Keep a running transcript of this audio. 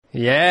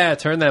Yeah,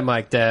 turn that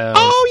mic down.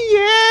 Oh,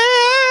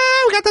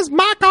 yeah! We got this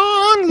mic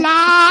on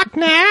lock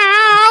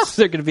now! Is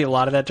there going to be a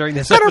lot of that during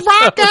this Gonna episode?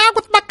 rock out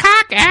with my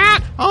cock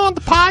out on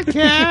the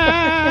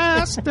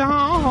podcast.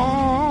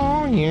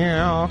 Oh,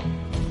 yeah.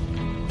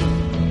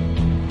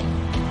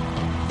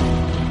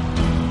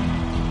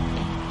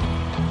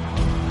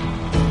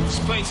 This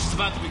place is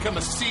about to become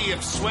a sea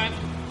of sweat,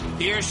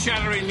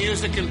 ear-shattering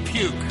music, and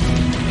puke.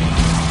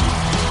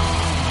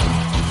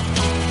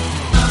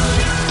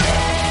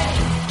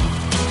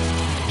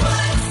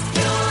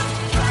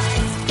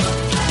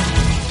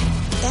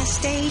 That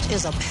stage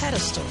is a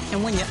pedestal,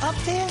 and when you're up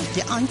there,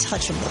 you're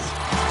untouchable.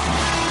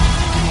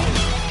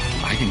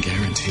 I can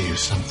guarantee you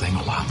something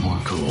a lot more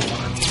cool.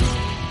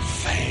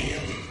 Fame.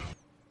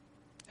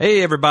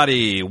 Hey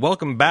everybody,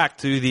 welcome back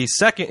to the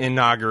second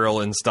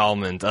inaugural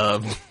installment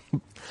of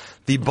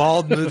the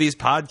Bald Movies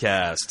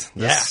Podcast.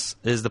 This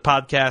is the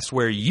podcast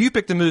where you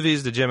pick the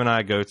movies that Jim and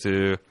I go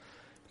to,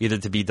 either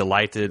to be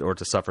delighted or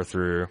to suffer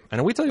through,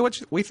 and we tell you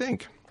what we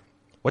think.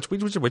 What you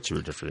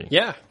were just reading.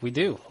 Yeah, we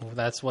do.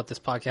 That's what this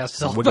podcast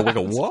is all Wiggle, about.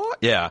 wiggle, what?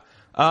 Yeah.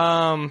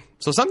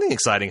 So something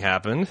exciting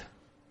happened.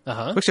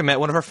 Uh-huh. We actually met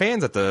one of our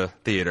fans at the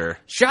theater.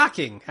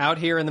 Shocking, out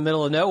here in the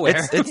middle of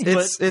nowhere.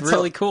 It's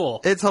really cool.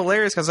 It's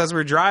hilarious because as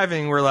we're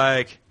driving, we're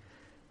like,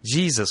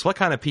 Jesus, what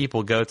kind of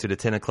people go to the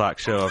 10 o'clock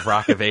show of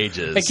Rock of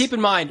Ages? And keep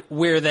in mind,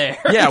 we're there.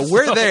 Yeah,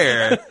 we're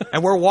there,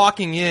 and we're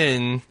walking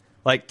in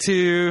like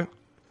two,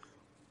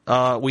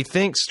 we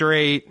think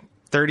straight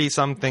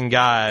 30-something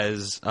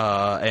guys,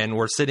 and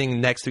we're sitting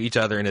next to each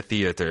other in a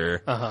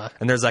theater. Uh-huh.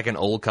 And there's like an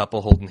old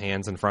couple holding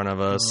hands in front of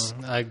us.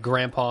 A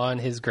grandpa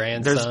and his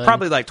grandson. There's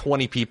probably like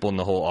 20 people in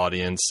the whole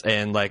audience,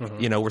 and like,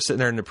 you know, we're sitting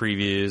there in the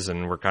previews,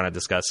 and we're kind of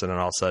discussing, and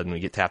all of a sudden we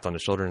get tapped on the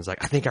shoulder, and it's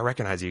like, I think I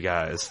recognize you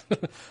guys.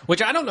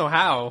 Which I don't know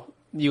how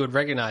you would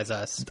recognize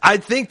us. I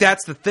think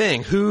that's the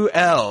thing. Who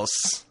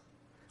else,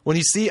 when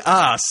you see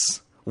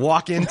us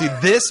walk into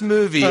this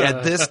movie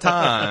at this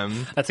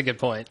time? That's a good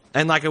point.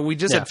 And like we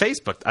just Yeah. had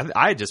Facebook.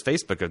 I had just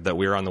Facebooked that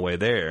we were on the way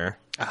there.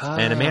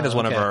 And Amanda's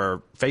one of okay.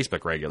 our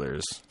Facebook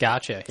regulars.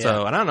 Gotcha. Yeah.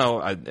 So, and I don't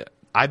know,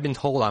 I've been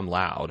told I'm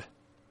loud.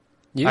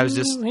 you're a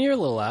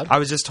little loud. I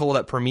was just told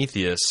at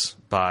Prometheus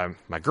by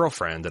my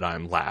girlfriend that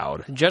I'm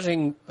loud.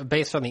 Judging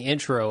based on the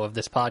intro of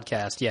this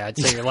podcast, yeah, I'd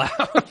say you're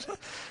loud.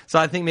 So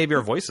I think maybe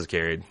our voice is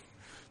carried.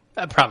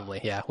 Probably,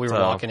 yeah. We were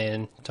So- walking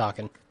in,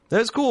 talking.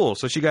 That's cool.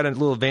 So she got a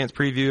little advanced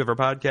preview of our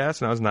podcast,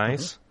 and that was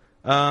nice.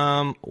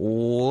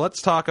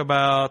 Let's talk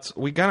about,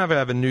 we kind of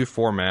have a new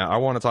format. I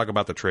want to talk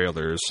about the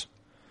trailers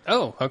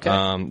Oh, okay.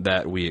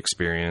 that we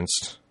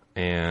experienced,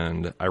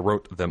 and I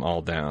wrote them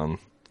all down.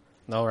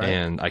 All right.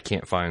 And I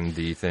can't find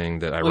the thing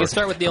that I wrote. We can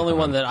start with the only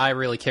one that I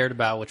really cared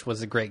about, which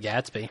was The Great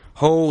Gatsby.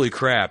 Holy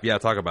crap. Yeah,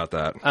 talk about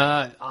that.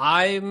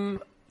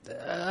 I'm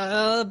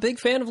a big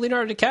fan of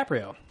Leonardo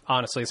DiCaprio,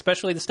 honestly,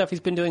 especially the stuff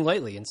he's been doing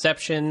lately.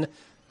 Inception,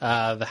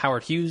 the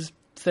Howard Hughes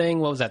thing,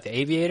 what was that, The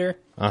Aviator?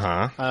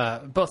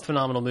 Both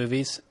phenomenal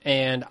movies,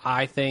 and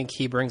I think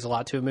he brings a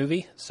lot to a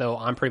movie, so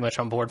I'm pretty much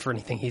on board for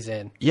anything he's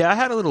in. Yeah, I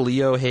had a little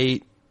Leo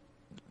hate,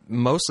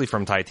 mostly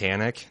from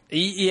Titanic.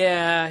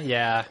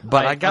 Yeah.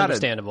 But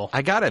understandable.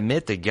 I gotta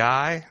admit, the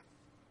guy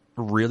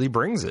really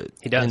brings it.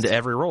 He does. Into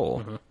every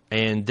role.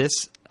 And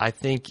this, I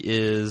think,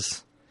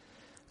 is...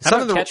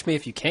 How about Catch Me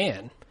If You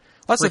Can?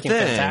 That's the Freaking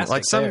thing. fantastic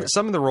Like there.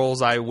 some of the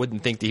roles I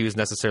wouldn't think that he was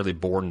necessarily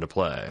born to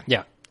play.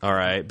 Yeah. All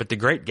right. But The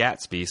Great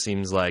Gatsby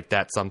seems like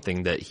that's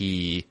something that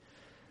he,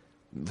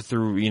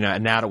 through, you know,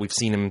 now that we've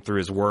seen him through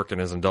his work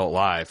and his adult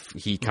life,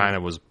 he kind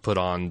of was put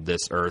on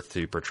this earth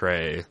to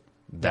portray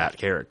that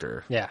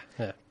character. Yeah.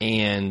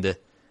 And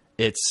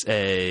it's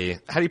a,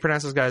 how do you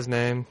pronounce this guy's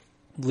name?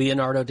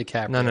 Leonardo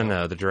DiCaprio.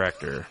 No. The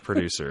director,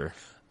 producer.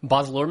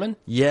 Baz Luhrmann?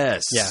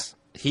 Yes. Yeah.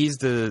 He's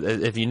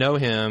the, if you know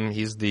him,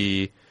 he's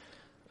the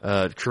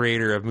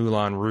creator of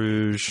Moulin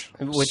Rouge.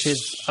 Which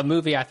is a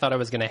movie I thought I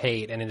was going to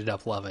hate and ended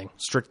up loving.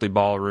 Strictly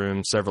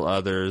Ballroom, several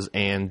others,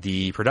 and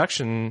the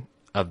production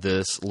of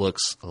this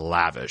looks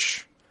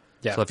lavish.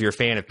 Yeah. So if you're a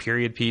fan of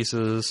period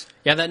pieces,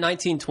 Yeah, that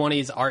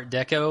 1920s Art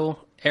Deco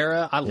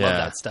era, I love Yeah,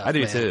 that stuff. I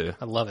do man. too.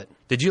 I love it.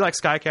 did you like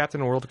Sky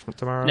Captain: World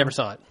Tomorrow? Never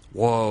saw it.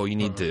 Whoa, you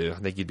need to. I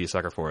think you'd be a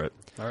sucker for it.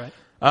 All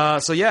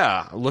right. So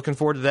yeah, looking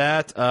forward to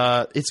that.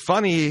 It's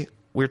funny,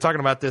 we were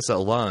talking about this at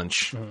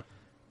lunch.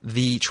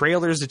 The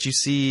trailers that you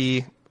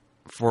see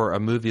for a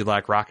movie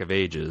like Rock of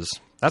Ages,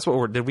 that's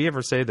what did we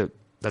ever say that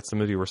that's the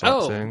movie we're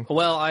seeing? Oh,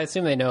 well, I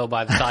assume they know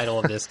by the title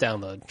of this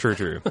download.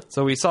 True.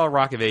 So we saw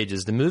Rock of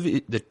Ages. The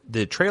movie,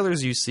 the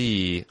trailers you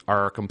see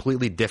are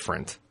completely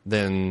different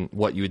than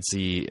what you would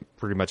see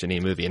pretty much in any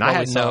movie. And Well, I we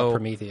had saw no,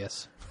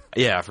 Prometheus.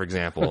 yeah, for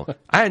example,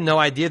 I had no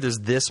idea there's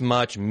this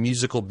much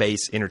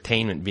musical-based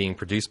entertainment being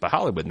produced by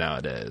Hollywood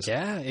nowadays.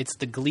 Yeah, it's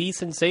the Glee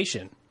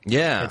sensation.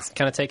 Yeah. It's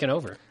kind of taken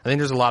over. I think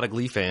there's a lot of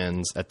Glee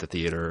fans at the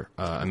theater.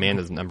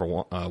 Amanda's number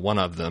one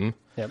of them.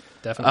 Yep,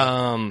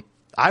 definitely.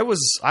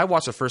 I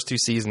watched the first two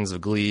seasons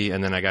of Glee,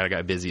 and then I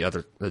got busy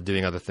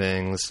doing other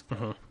things.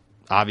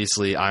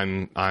 Obviously, I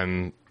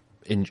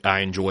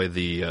enjoy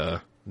the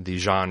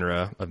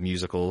genre of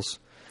musicals.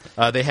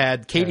 They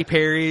had Katy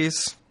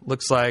Perry's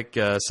Looks like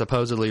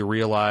supposedly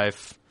real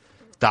life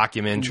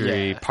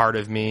documentary. Yeah. Part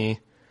of Me.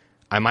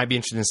 I might be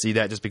interested to see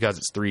that just because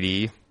it's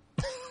 3D.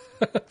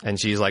 And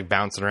she's like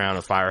bouncing around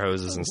with fire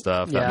hoses and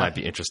stuff. That Yeah. might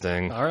be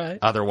interesting. All right.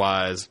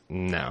 Otherwise,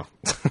 no.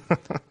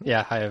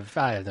 Yeah, I have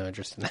no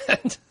interest in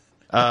that.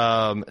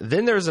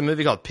 Then there's a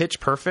movie called Pitch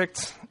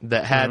Perfect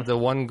that had the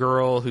one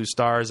girl who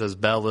stars as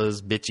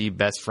Bella's bitchy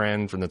best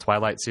friend from the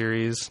Twilight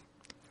series.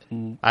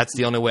 That's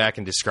the only way I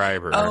can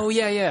describe her. Oh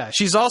yeah.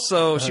 She was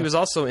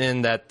also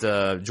in that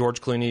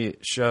George Clooney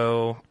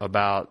show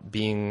about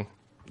being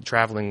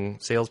traveling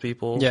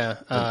salespeople. Yeah,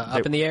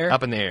 Up in the Air?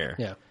 Up in the Air.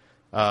 Yeah.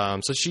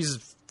 So she's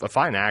a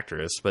fine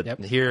actress, but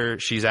Yep. here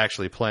she's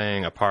actually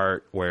playing a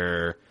part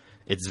where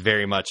it's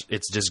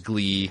just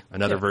Glee,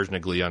 another version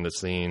of Glee on the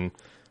scene.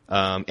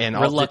 And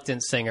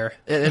Reluctant singer.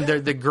 and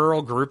the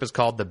girl group is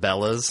called the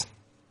Bellas.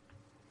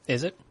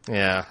 Is it?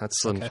 Yeah,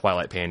 that's some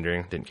Twilight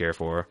pandering. Didn't care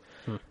for.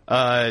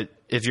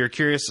 If you're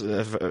curious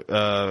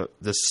to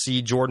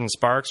see Jordan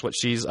Sparks, what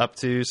she's up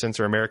to since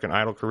her American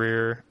Idol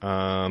career,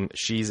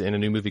 she's in a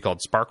new movie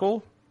called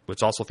Sparkle,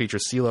 which also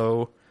features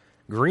CeeLo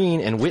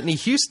Green and Whitney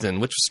Houston,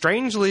 which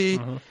strangely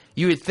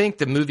you would think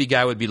the movie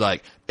guy would be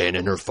like, and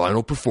in her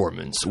final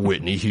performance,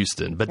 Whitney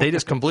Houston. But they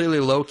just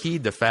completely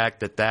low-keyed the fact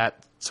that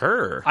that's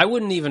her. I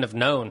wouldn't even have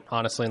known,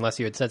 honestly, unless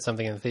you had said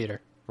something in the theater.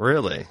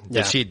 Really?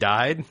 Yeah. That she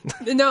died?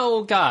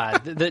 No,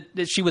 God,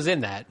 that she was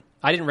in that.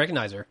 I didn't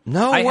recognize her.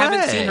 No I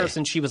haven't way. seen her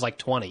since she was like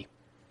 20.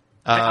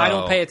 I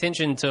don't pay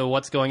attention to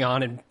what's going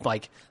on in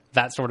like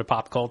that sort of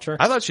pop culture.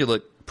 I thought she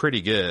looked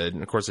pretty good.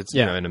 And of course, it's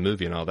Yeah. in a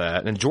movie and all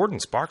that. And Jordan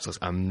Sparks looks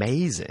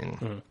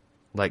amazing.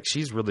 Like,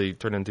 she's really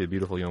turned into a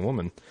beautiful young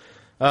woman.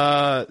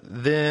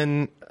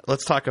 Then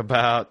let's talk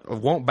about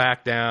Won't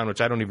Back Down,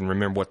 which I don't even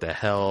remember what the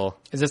hell.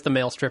 Is this the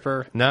male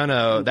stripper?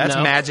 No, that's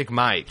No. Magic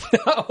Mike.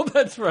 Oh,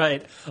 that's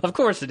right. Of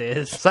course it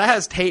is. So that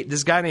has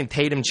this guy named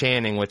Tatum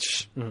Channing,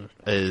 which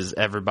is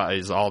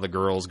all the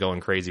girls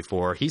going crazy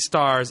for. He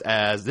stars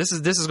as this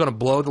is going to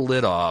blow the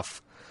lid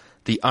off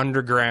the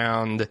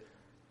underground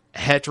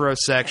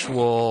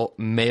heterosexual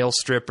male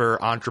stripper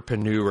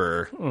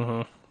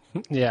entrepreneur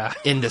Yeah.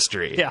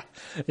 industry. Yeah.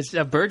 It's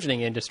a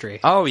burgeoning industry.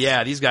 Oh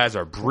yeah, these guys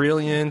are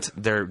brilliant.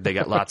 They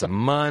got lots of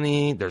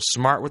money. They're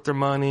smart with their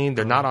money.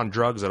 They're not on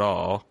drugs at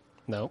all.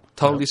 No.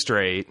 Totally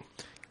straight.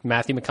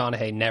 Matthew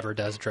McConaughey never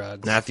does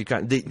drugs. Matthew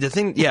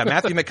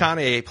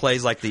McConaughey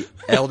plays like the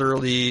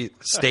elderly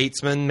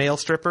statesman male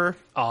stripper,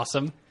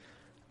 Awesome.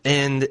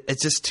 and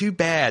it's just too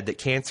bad that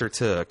cancer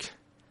took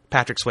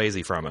Patrick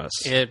Swayze from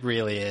us. It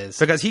really is.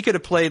 Because he could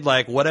have played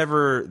like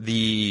whatever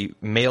the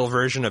male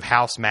version of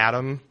House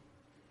Madam,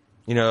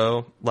 you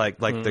know, like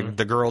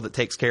the girl that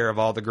takes care of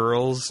all the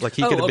girls. Like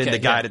he could have been the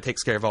guy that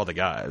takes care of all the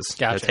guys.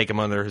 Gotcha. Take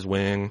him under his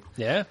wing.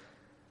 Yeah.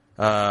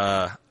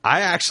 I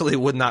actually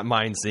would not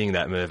mind seeing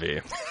that movie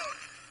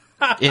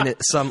in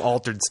some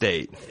altered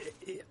state.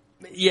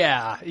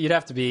 Yeah. You'd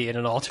have to be in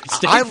an altered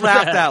state. I for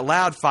laughed that. out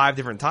loud 5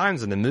 different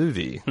times in the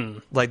movie.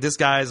 Like, this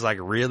guy's like,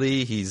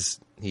 really? He's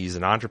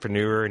an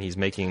entrepreneur and he's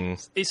making...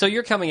 So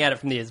you're coming at it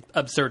from the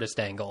absurdist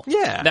angle.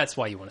 Yeah. That's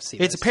why you want to see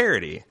It's a this.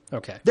 parody.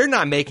 Okay. They're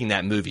not making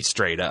that movie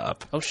straight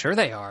up. Oh, sure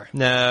they are.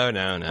 No.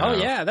 Oh,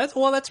 yeah. That's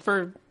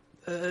for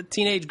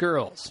teenage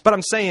girls. But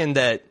I'm saying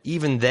that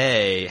even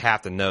they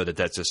have to know that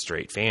that's just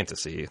straight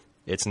fantasy.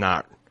 It's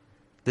not...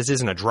 This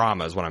isn't a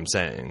drama is what I'm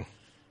saying.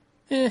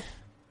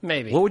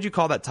 Maybe. What would you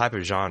call that type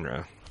of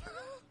genre?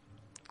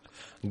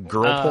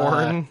 Girl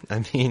porn?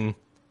 I mean...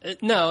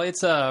 No,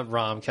 it's a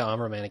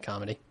rom-com, romantic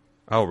comedy.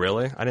 Oh,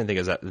 really? I didn't think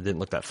it didn't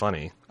look that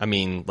funny. I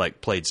mean, like,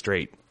 played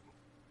straight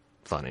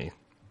funny.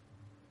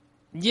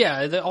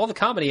 Yeah, all the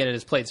comedy in it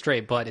is played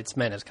straight, but it's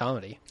meant as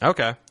comedy.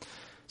 Okay.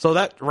 So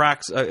that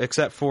racks,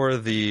 except for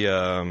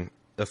the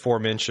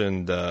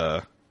aforementioned,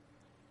 not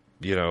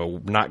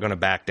going to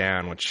back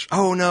down, which,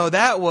 oh no,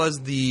 that was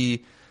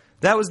the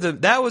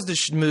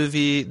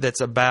movie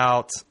that's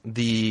about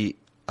the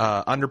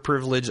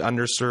underprivileged,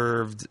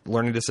 underserved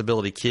learning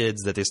disability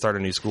kids that they start a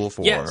new school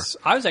for. Yes,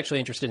 I was actually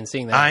interested in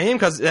seeing that. I am,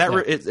 because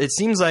it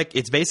seems like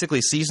it's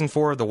basically season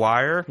 4 of The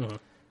Wire,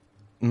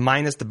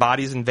 minus the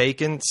bodies and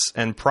vacants,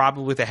 and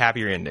probably with a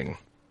happier ending.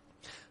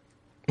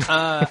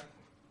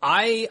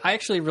 I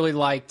actually really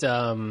liked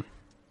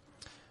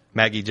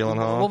Maggie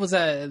Gyllenhaal. what was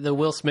that? The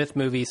Will Smith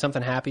movie,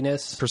 something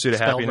Happiness, Pursuit of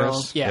spelled Happiness.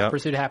 wrong. Yeah, Yep.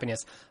 Pursuit of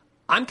Happiness.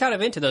 I'm kind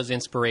of into those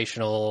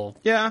inspirational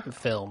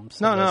films.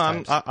 No, and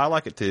those types. I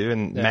like it too,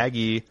 and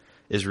Maggie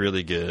is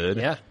really good.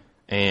 Yeah.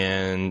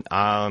 And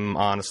I'm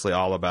honestly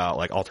all about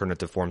like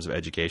alternative forms of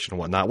education and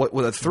whatnot.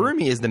 What threw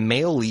me is the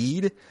male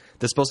lead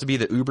that's supposed to be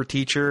the Uber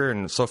teacher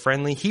and so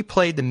friendly. He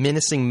played the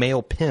menacing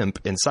male pimp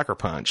in Sucker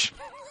Punch.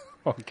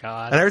 Oh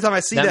God! And every time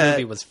I see that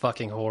movie was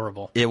fucking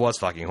horrible. It was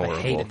fucking horrible.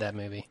 I hated that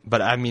movie.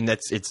 But I mean,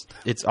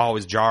 it's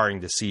always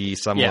jarring to see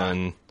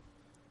someone.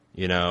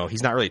 You know,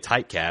 he's not really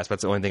typecast. But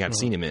that's the only thing I've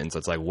seen him in. So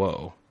it's like,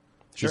 whoa,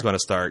 he's going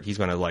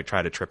to like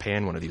try to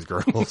trepan one of these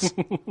girls.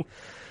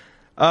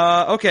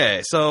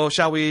 Okay, so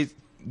shall we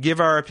give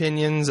our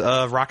opinions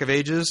of Rock of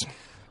Ages?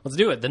 Let's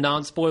do it. The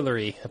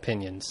non-spoilery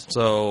opinions.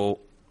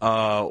 So,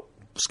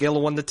 scale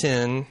of 1 to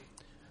 10.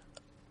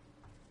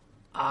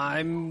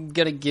 I'm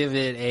going to give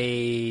it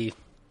a...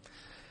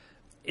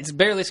 It's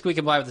barely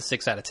squeaking by with a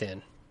 6 out of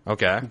 10.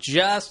 Okay.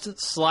 Just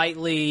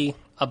slightly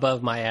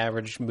above my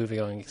average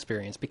movie-going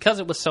experience because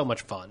it was so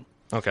much fun.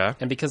 Okay.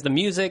 And because the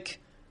music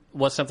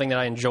was something that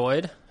I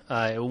enjoyed.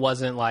 It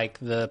wasn't like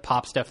the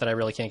pop stuff that I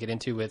really can't get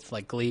into with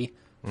like Glee,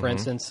 for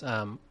instance.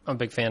 I'm a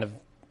big fan of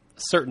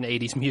certain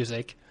 80s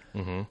music.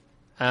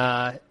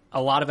 A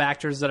lot of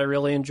actors that I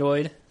really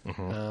enjoyed.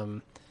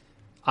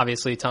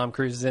 Obviously, Tom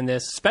Cruise is in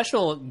this.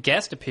 Special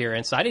guest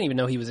appearance. I didn't even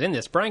know he was in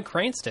this. Bryan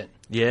Cranston.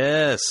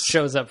 Yes.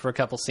 Shows up for a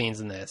couple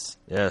scenes in this.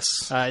 Yes.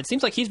 It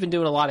seems like he's been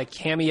doing a lot of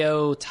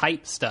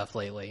cameo-type stuff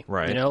lately.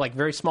 Right. You know, like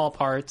very small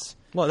parts.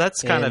 Well,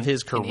 that's kind of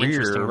his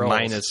career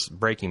minus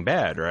Breaking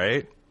Bad,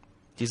 right?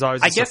 He's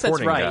always a supporting guess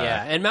that's right, guy.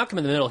 yeah. And Malcolm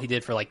in the Middle he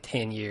did for like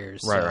 10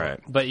 years. Right.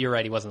 But you're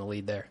right, he wasn't the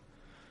lead there.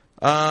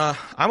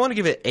 I want to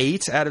give it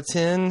 8 out of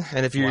 10.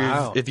 And if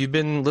you've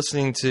been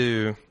listening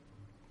to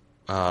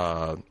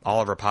all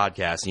of our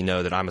podcasts, you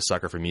know that I'm a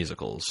sucker for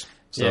musicals.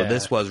 So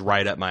this was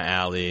right up my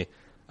alley.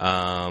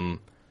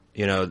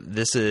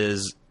 This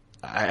is...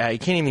 I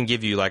can't even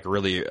give you like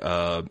really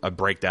a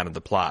breakdown of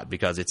the plot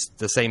because it's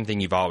the same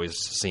thing you've always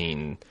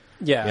seen.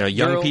 Yeah,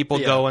 young people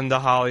go into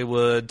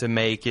Hollywood to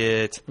make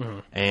it,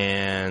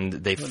 and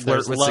they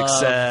flirt with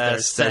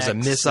success. There's a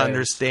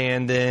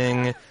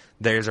misunderstanding.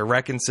 There's a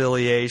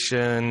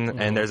reconciliation,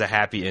 and there's a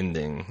happy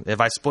ending.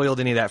 If I spoiled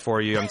any of that for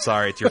you, I'm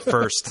sorry. It's your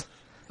first.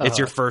 It's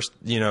your first,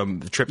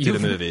 trip to the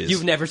movies.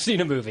 You've never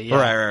seen a movie,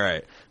 yeah.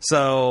 Right.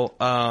 So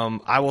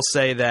I will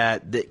say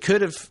that it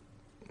could have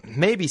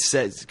maybe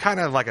said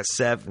kind of like a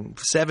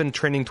 7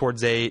 trending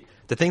towards 8.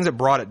 The things that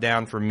brought it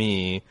down for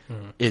me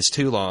is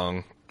too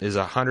long. Is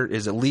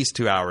at least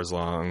 2 hours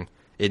long.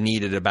 It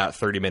needed about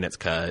 30 minutes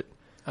cut.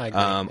 I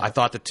agree. I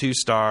thought the 2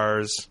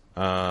 stars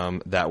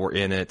that were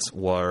in it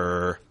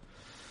were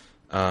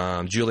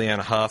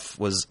Julianne Hough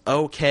was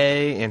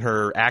okay in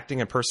her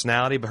acting and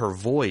personality, but her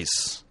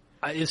voice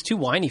is too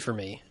whiny for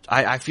me.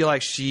 I feel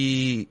like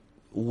she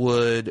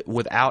would,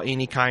 without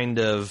any kind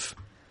of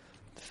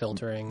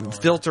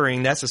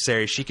filtering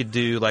necessary, she could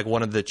do like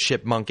one of the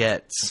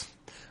Chipmunkettes.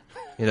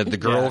 The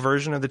girl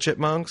version of the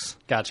Chipmunks.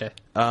 Gotcha.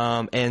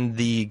 And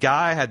the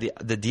guy had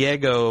the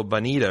Diego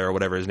Boneta, or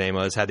whatever his name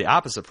was, had the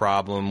opposite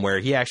problem where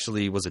he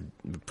actually was a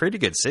pretty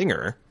good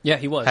singer. Yeah,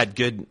 he was. Had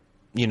good,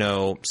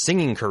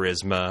 singing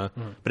charisma,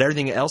 but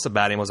everything else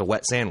about him was a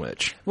wet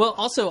sandwich. Well,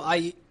 also,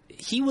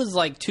 he was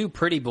like too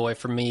pretty boy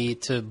for me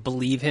to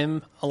believe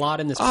him a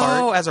lot in this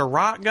part. Oh, as a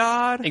rock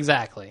god?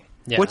 Exactly.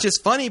 Yeah. Which is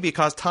funny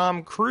because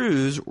Tom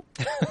Cruise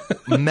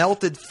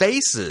melted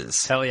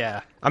faces. Hell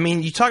yeah. I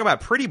mean, you talk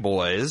about pretty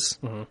boys.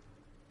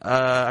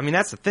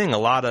 That's the thing. A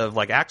lot of,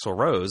 like, Axl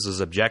Rose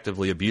is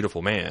objectively a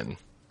beautiful man.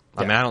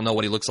 I mean, I don't know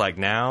what he looks like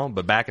now,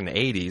 but back in the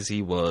 80s,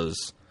 he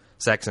was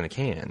sex in a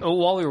can. Oh,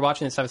 while we were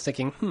watching this, I was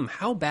thinking,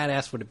 how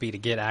badass would it be to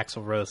get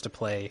Axl Rose to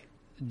play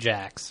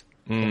Jax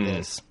in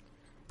this?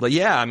 But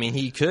yeah, I mean,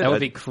 he could. That would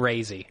be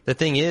crazy. The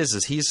thing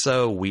is he's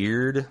so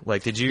weird.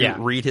 Like, did you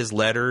read his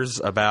letters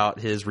about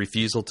his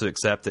refusal to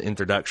accept the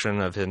introduction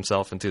of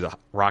himself into the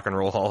Rock and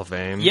Roll Hall of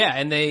Fame? Yeah,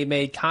 and they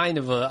made kind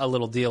of a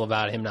little deal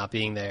about him not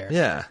being there.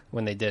 Yeah,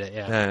 when they did it.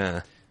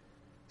 Yeah.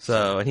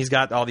 So, and he's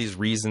got all these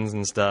reasons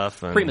and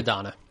stuff. And, prima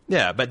donna.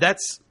 Yeah, but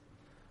that's,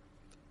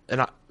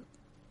 and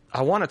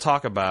I want to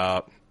talk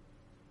about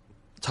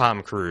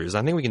Tom Cruise.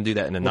 I think we can do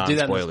that in a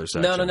non-spoiler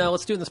section. No.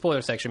 Let's do it in the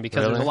spoiler section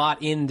because there's a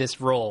lot in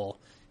this role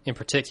in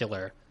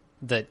particular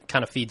that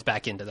kind of feeds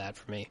back into that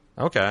for me.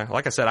 Okay.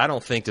 Like I said, I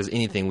don't think there's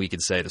anything we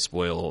could say to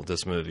spoil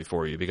this movie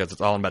for you because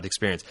it's all about the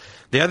experience.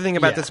 The other thing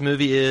about this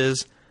movie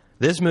is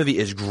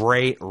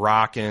great,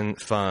 rockin',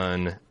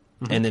 fun,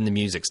 and then the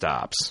music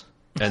stops.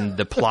 And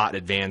the plot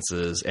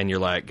advances, and you're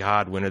like,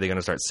 God, when are they going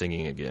to start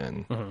singing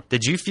again?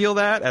 Did you feel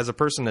that as a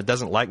person that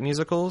doesn't like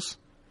musicals?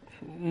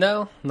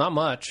 No, not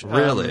much.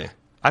 Really?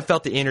 I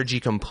felt the energy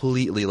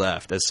completely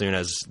left as soon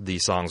as the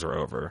songs were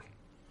over.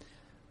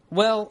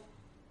 Well,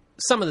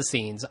 some of the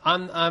scenes. I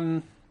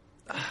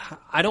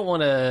don't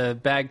want to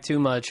bag too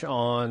much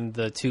on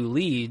the 2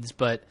 leads,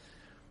 but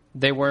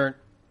they weren't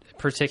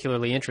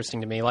particularly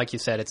interesting to me. Like you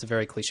said, it's a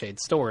very cliched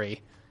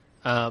story.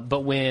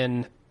 But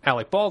when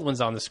Alec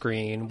Baldwin's on the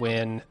screen,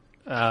 when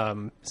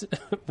Tom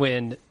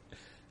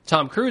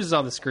Cruise is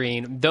on the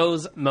screen,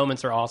 those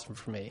moments are awesome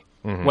for me.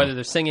 Whether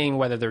they're singing,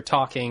 whether they're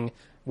talking,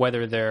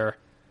 whether they're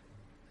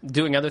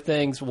doing other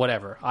things,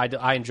 whatever.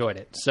 I enjoyed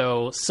it.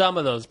 So some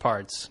of those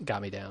parts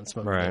got me down.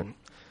 Some of them didn't.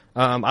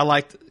 I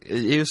liked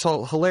it.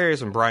 Was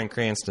hilarious when Bryan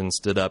Cranston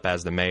stood up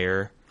as the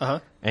mayor,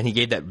 and he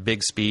gave that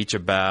big speech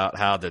about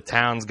how the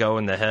town's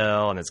going to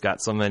hell and it's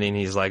got so many, and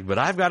he's like, "But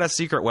I've got a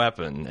secret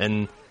weapon,"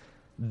 and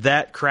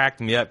that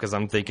cracked me up because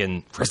I'm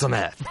thinking, "Crystal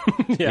meth,"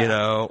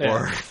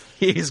 or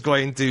he's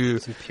going to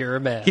some pure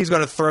meth. He's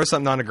going to throw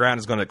something on the ground,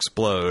 it's going to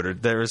explode, or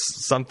there's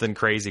something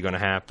crazy going to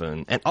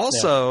happen. And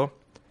also,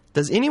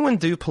 does anyone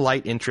do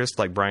polite interest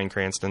like Bryan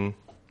Cranston?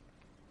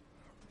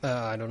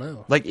 I don't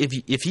know. Like,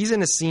 if he's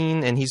in a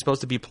scene and he's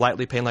supposed to be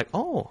politely paying, like,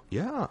 oh,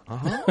 yeah,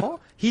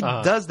 he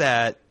does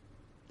that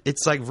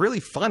it's like really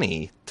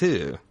funny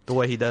too, the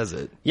way he does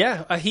it.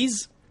 Yeah,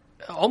 he's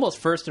almost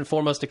first and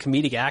foremost a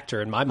comedic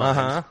actor in my mind.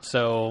 Uh-huh.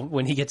 So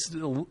when he gets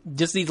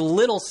just these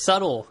little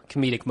subtle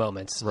comedic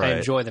moments, I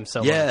enjoy them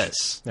so much.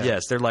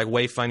 Yes, they're like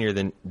way funnier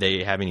than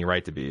they have any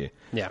right to be.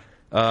 Yeah.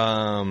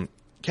 Can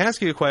I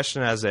ask you a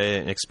question as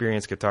an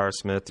experienced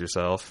guitarsmith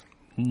yourself?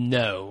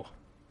 No.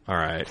 All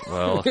right.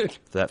 Well,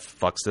 that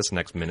fucks this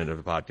next minute of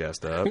the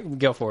podcast up.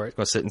 Go for it. I'm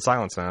going to sit in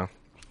silence now.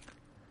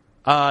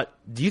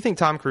 Do you think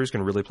Tom Cruise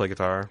can really play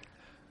guitar?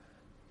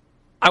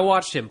 I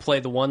watched him play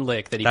the one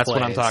lick that he plays. That's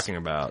what I'm talking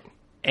about.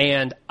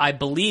 And I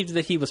believed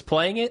that he was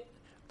playing it,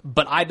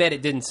 but I bet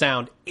it didn't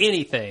sound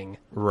anything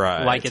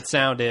like it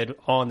sounded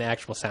on the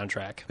actual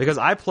soundtrack. Because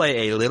I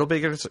play a little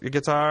bit of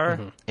guitar,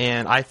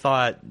 and I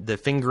thought the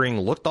fingering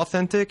looked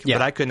authentic,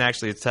 but I couldn't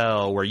actually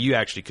tell where you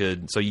actually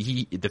could. So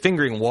the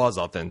fingering was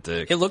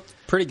authentic. It looked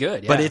pretty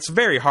good, yeah. But it's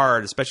very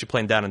hard, especially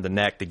playing down in the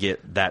neck, to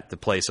get that to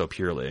play so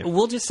purely.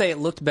 We'll just say it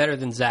looked better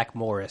than Zach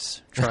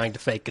Morris trying to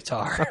fake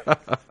guitar.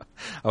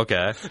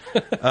 Okay.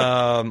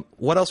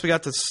 What else we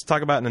got to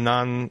talk about in the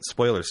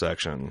non-spoiler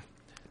section?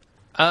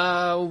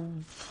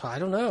 I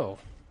don't know.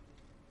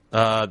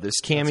 There's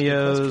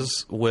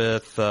cameos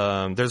with.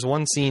 There's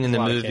one scene in the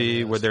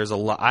movie where there's a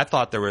lot. I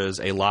thought there was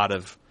a lot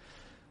of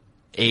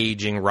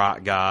aging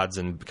rock gods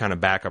and kind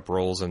of backup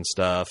roles and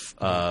stuff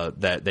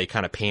that they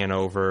kind of pan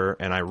over.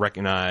 And I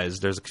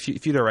recognized there's a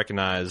few that I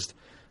recognized: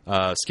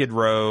 Skid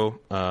Row,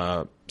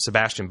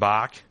 Sebastian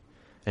Bach,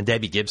 and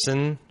Debbie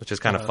Gibson, which is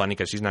kind of funny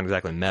because she's not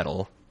exactly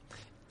metal.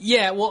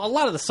 Yeah, well, a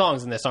lot of the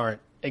songs in this aren't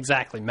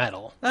exactly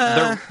metal.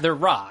 They're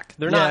rock.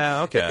 They're not.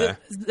 Yeah, okay.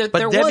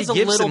 But Debbie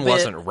Gibson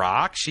wasn't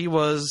rock. She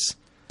was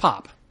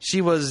pop.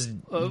 She was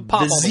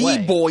pop the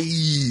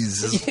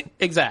Z-Boys.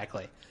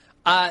 Exactly.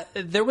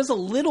 There was a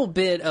little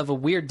bit of a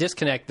weird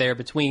disconnect there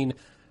between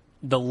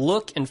the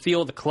look and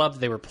feel of the club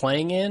they were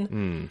playing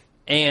in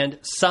and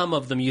some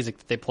of the music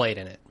that they played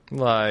in it.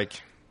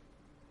 Like...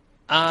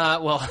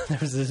 well,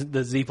 there's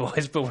the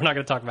Z-Boys, but we're not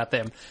going to talk about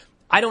them.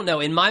 I don't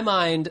know. In my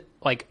mind,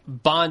 like,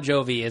 Bon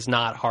Jovi is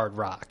not hard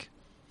rock.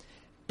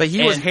 But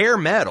he was hair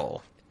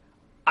metal.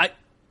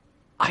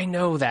 I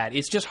know that.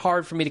 It's just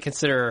hard for me to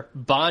consider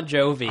Bon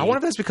Jovi. I wonder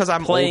if that's because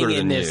I'm playing older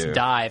than in this you.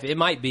 dive. It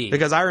might be.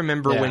 Because I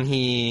remember when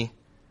he,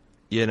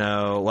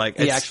 like...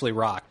 He actually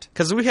rocked.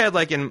 Because we had,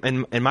 like,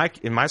 in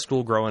my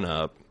school growing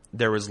up,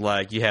 there was,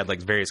 like, you had,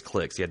 like, various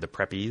cliques. You had the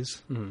preppies,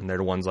 and they're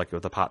the ones, like,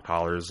 with the pot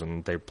collars,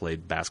 and they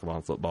played basketball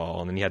and football.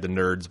 And then you had the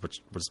nerds,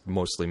 which was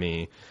mostly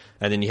me.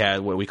 And then you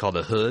had what we call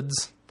the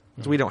hoods.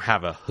 We don't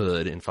have a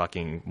hood in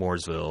fucking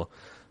Mooresville.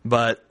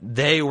 But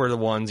they were the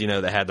ones,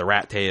 that had the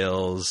rat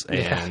tails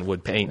and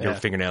would paint their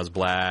fingernails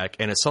black.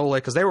 And it's so,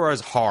 like, because they were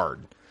always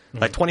hard.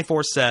 Like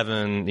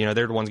 24/7,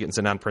 they're the ones getting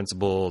sent down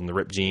principal and the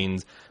ripped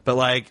jeans. But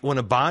like when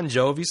a Bon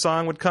Jovi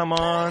song would come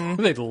on,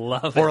 they'd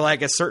love it. Or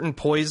like a certain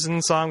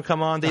Poison song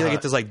come on, they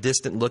get this like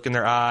distant look in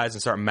their eyes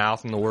and start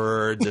mouthing the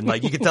words, and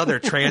like you can tell they're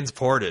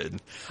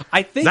transported.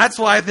 I think that's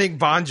why I think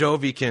Bon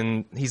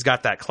Jovi he's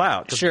got that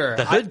clout. Sure,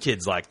 the hood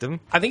kids liked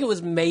him. I think it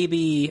was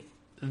maybe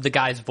the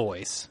guy's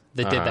voice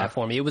that did that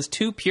for me. It was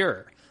too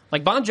pure.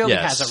 Like Bon Jovi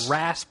has a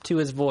rasp to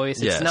his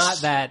voice. It's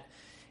not that.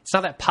 It's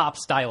not that pop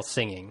style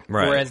singing,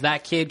 whereas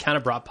that kid kind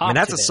of brought pop. And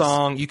that's to a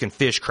song you can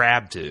fish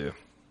crab to.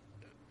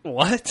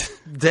 What?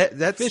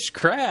 That's fish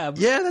crab?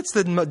 Yeah, that's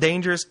the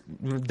dangerous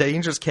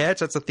catch.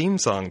 That's a theme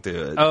song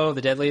to it. Oh,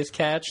 the Deadliest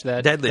Catch,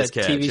 that Catch,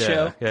 TV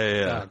show.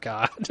 Yeah. Oh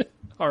God!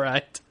 All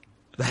right,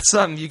 that's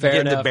something you can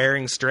get into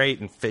Bering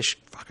Strait and fish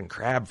fucking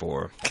crab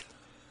for.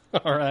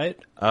 All right.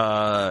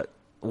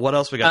 What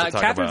else we got to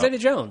talk Catherine about?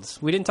 Zeta-Jones.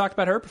 We didn't talk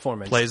about her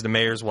performance. Plays the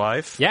mayor's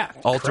wife. Yeah,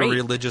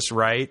 ultra-religious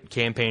right,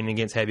 campaigning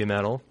against heavy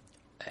metal.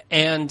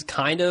 And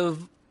kind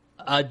of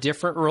a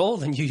different role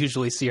than you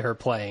usually see her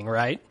playing,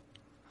 right?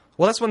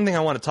 Well, that's one thing I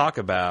want to talk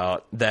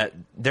about, that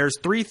there's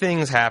three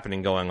things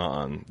happening going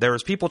on. There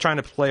was people trying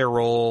to play a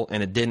role,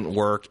 and it didn't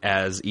work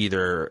as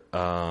either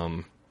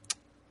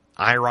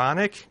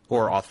ironic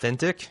or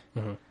authentic.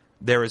 Mm-hmm.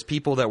 There was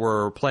people that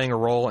were playing a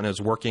role and it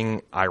was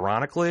working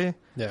ironically.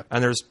 Yeah.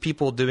 And there's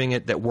people doing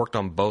it that worked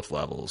on both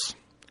levels.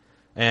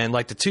 And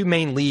like the two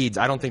main leads,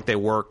 I don't think they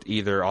worked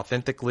either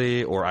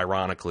authentically or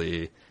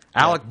ironically. Yeah.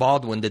 Alec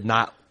Baldwin did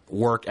not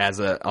work as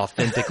an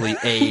authentically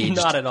aged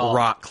not at all.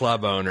 rock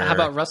club owner. How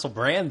about Russell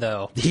Brand,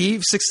 though? He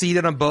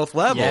succeeded on both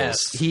levels.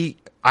 Yes. He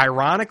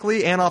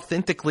ironically and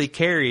authentically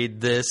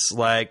carried this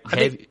like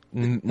heavy,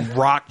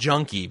 rock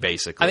junkie,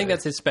 basically. I think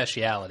that's his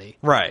speciality.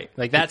 Right.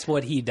 Like, that's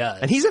what he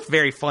does. And he's a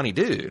very funny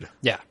dude.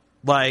 Yeah.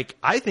 Like,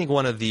 I think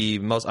one of the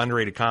most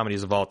underrated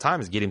comedies of all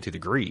time is Get Him to the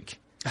Greek.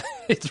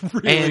 It's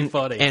really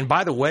funny. And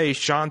by the way,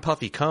 Sean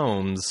Puffy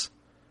Combs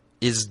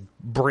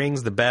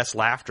brings the best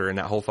laughter in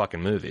that whole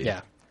fucking movie.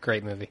 Yeah.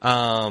 Great movie.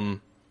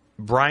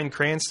 Bryan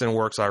Cranston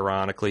works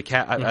ironically.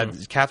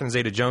 Catherine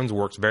Zeta-Jones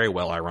works very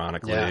well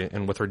ironically,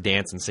 and with her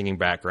dance and singing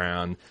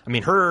background. I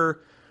mean, her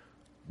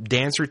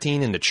dance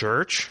routine in the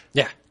church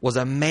was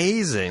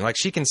amazing. Like,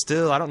 she can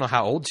still, I don't know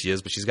how old she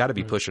is, but she's got to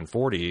be pushing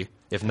 40,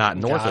 if not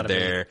north of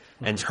there.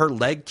 And her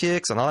leg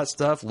kicks and all that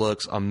stuff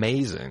looks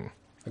amazing.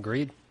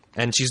 Agreed.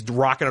 And she's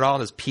rocking it all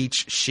in this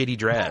peach shitty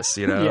dress,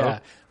 you know? Yeah,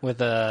 with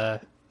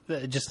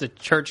just a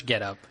church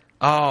getup.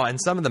 Oh, and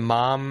some of the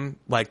mom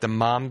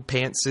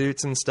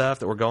pantsuits and stuff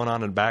that were going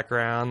on in the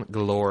background,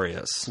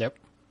 glorious. Yep.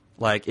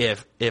 Like,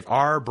 if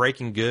our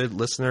Breaking Good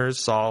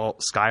listeners saw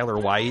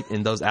Skylar White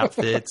in those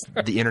outfits,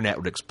 the internet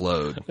would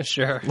explode.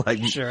 Sure.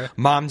 Like, sure.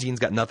 Mom Jean's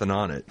got nothing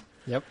on it.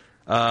 Yep.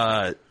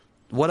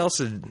 What else?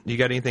 You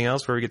got anything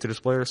else before we get to the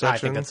spoiler section? I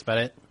think that's about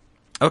it.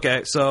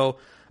 Okay, so,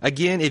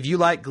 again, if you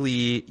like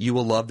Glee, you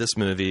will love this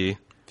movie.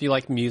 If you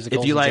like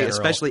musicals If you like, in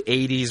general. especially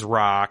 80s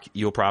rock,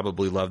 you'll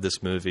probably love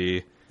this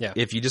movie. Yeah.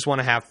 If you just want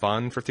to have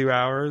fun for 2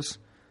 hours,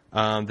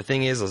 the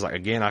thing is like,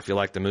 again, I feel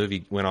like the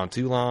movie went on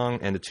too long,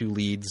 and the two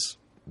leads,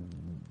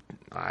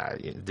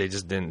 they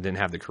just didn't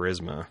have the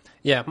charisma.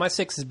 Yeah, my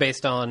 6 is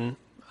based on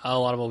a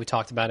lot of what we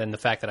talked about and the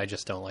fact that I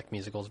just don't like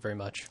musicals very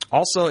much.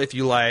 Also, if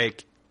you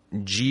like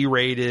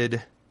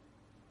G-rated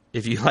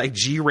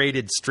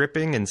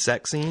stripping and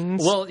sex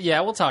scenes, Well,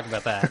 yeah, we'll talk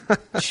about that.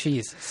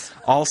 Jesus.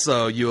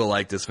 also you will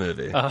like this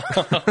movie.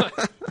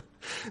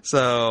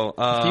 So,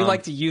 You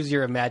like to use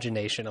your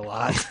imagination a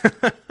lot.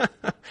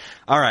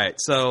 all right,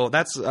 so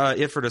that's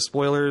it for the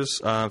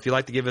spoilers. If you'd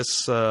like to give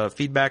us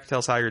feedback, tell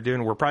us how you're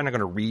doing. We're probably not going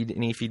to read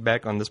any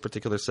feedback on this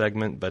particular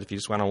segment, but if you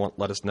just want to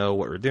let us know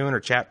what we're doing or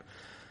chat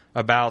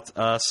about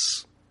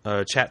us,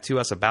 chat to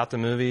us about the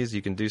movies,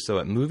 you can do so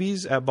at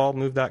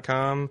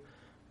movies@baldmove.com.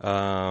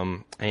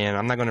 And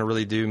I'm not going to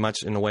really do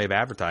much in the way of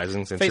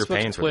advertising since you're Facebook,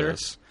 paying for Twitter.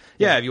 this.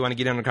 Yeah, if you want to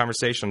get in a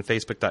conversation on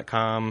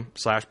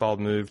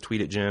Facebook.com/baldmove,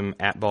 tweet at Jim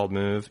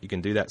 @baldmove. You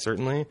can do that,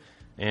 certainly.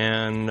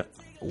 And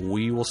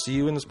we will see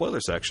you in the spoiler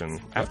section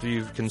after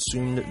you've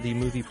consumed the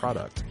movie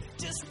product.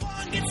 Just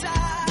one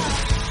guitar,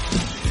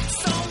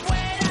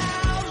 somewhere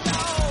down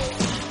low,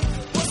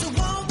 was a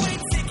one-way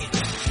ticket,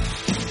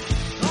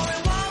 only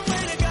one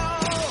way to go.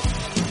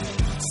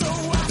 So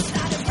I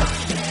started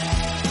rocking,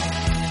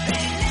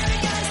 ain't never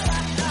gonna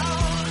stop, no.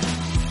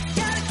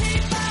 Gotta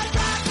keep on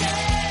rocking,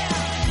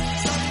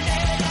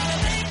 someday I'll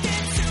make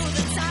it to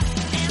the top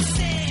and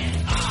sing.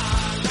 I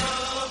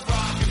love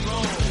rock and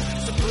roll,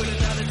 so put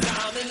another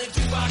dime in the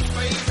jukebox,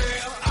 baby.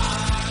 I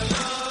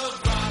love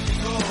rock and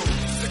roll,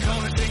 so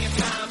come and take your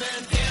time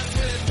and dance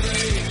with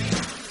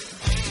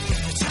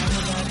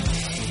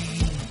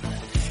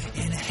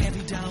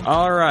me.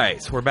 All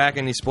right, we're back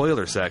in the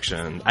spoiler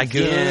section.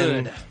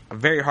 Again, Good.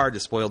 very hard to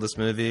spoil this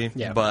movie,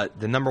 Yeah. but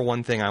the number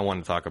one thing I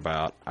want to talk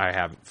about, I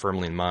have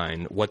firmly in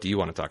mind. What do you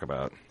want to talk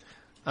about?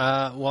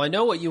 Well, I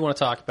know what you want to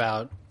talk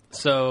about,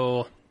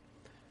 so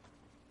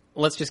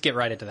let's just get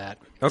right into that.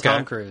 Okay.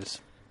 Tom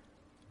Cruise.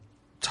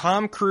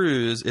 Tom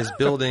Cruise is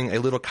building a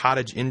little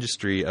cottage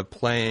industry of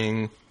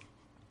playing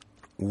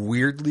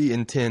weirdly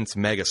intense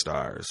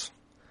megastars.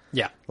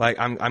 Yeah. Like,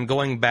 I'm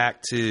going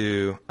back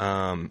to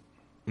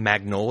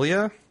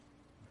Magnolia.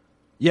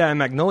 Yeah, in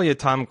Magnolia,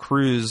 Tom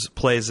Cruise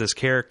plays this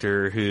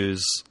character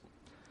who's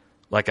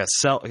like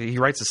he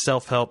writes a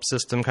self-help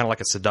system, kind of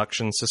like a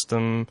seduction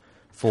system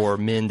for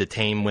men to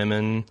tame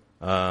women.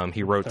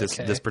 He wrote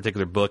this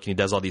particular book, and he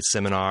does all these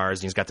seminars,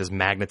 and he's got this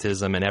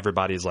magnetism, and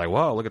everybody's like,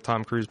 whoa, look at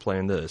Tom Cruise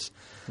playing this.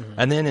 Mm-hmm.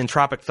 And then in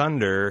Tropic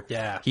Thunder,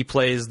 he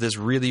plays this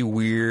really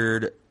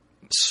weird,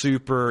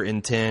 super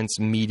intense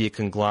media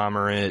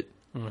conglomerate,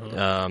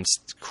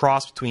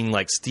 cross between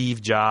like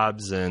Steve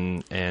Jobs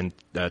and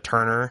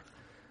Turner.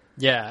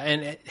 Yeah,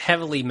 and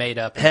heavily made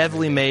up.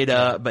 Heavily made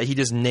up, but he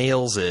just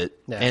nails it.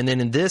 Yeah. And then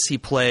in this, he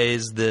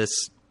plays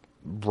this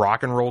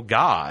rock and roll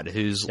god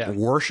who's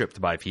worshipped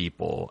by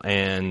people.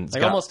 And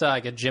like almost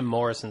like a Jim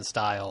Morrison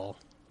style.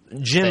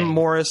 Jim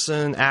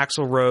Morrison,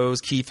 Axl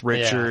Rose, Keith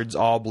Richards,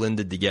 all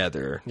blended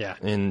together. Yeah.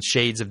 And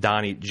shades of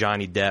Johnny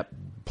Depp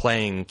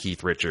playing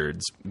Keith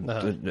Richards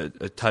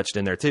touched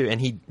in there too. And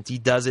he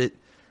does it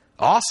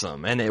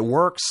awesome. And it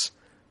works.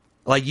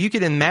 Like, you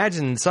could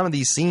imagine some of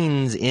these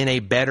scenes in a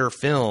better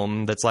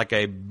film that's like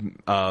a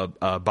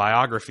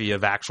biography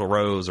of Axl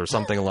Rose or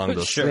something along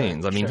those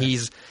scenes. I mean,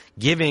 he's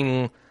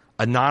giving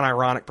a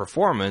non-ironic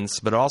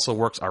performance, but it also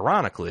works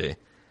ironically.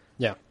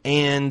 Yeah.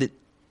 And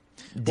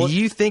do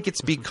you think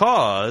it's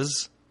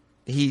because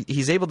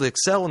he's able to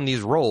excel in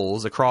these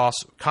roles across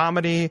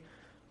comedy,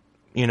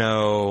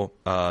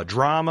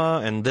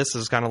 drama, and this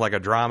is kind of like a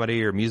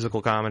dramedy or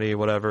musical comedy,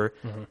 whatever.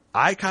 Mm-hmm.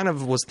 I kind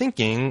of was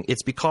thinking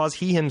it's because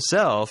he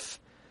himself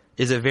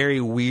is a very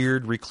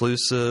weird,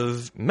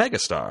 reclusive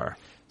megastar.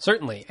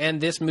 Certainly. And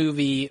this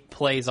movie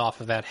plays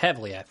off of that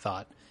heavily, I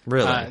thought.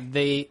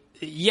 Really?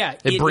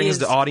 It brings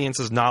the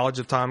audience's knowledge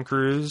of Tom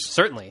Cruise?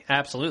 Certainly.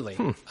 Absolutely.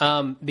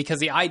 Because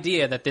the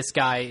idea that this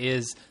guy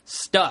is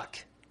stuck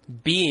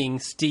being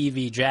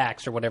Stevie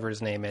Jacks or whatever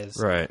his name is,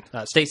 right?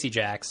 Stacey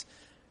Jacks,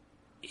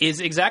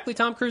 is exactly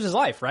Tom Cruise's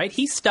life, right?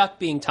 He's stuck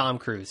being Tom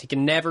Cruise. He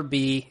can never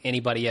be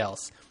anybody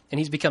else. And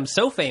he's become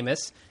so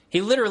famous,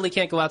 he literally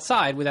can't go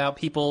outside without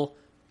people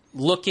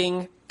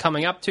looking,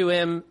 coming up to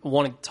him,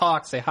 wanting to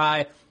talk, say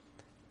hi.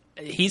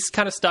 He's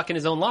kind of stuck in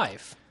his own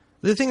life.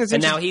 The thing is,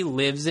 and now he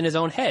lives in his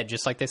own head,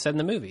 just like they said in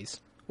the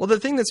movies. Well, the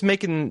thing that's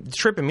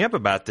tripping me up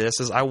about this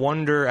is I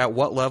wonder at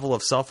what level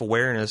of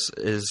self-awareness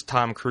is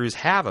Tom Cruise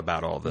have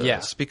about all this.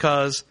 Yeah.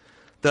 Because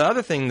the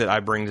other thing that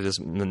I bring to this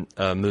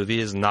movie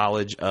is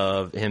knowledge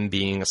of him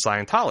being a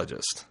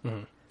Scientologist,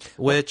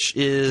 which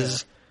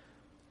is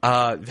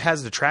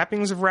has the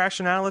trappings of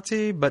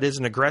rationality, but is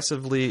an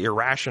aggressively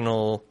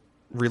irrational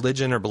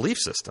religion or belief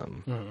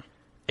system.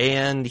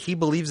 And he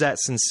believes that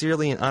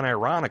sincerely and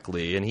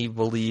unironically, and he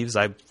believes,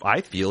 I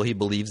feel he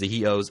believes that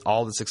he owes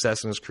all the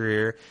success in his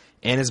career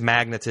and his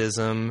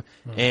magnetism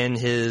and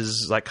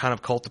his like kind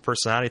of cult of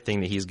personality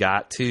thing that he's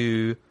got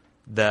to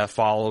the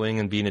following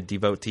and being a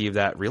devotee of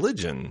that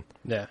religion.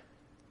 Yeah.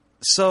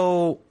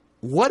 So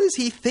what is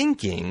he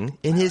thinking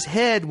in his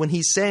head when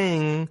he's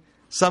saying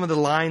some of the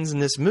lines in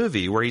this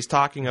movie where he's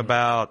talking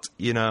about,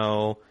 you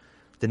know,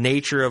 the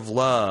nature of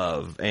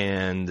love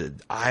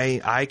and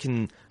I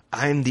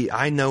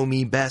know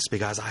me best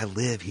because I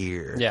live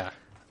here. Yeah.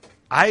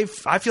 I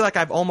feel like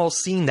I've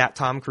almost seen that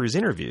Tom Cruise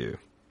interview.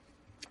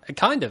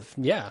 Kind of,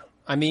 yeah.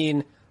 I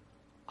mean,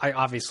 I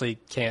obviously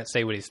can't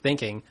say what he's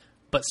thinking,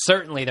 but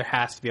certainly there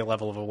has to be a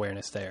level of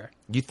awareness there.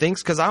 You think?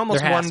 Because I almost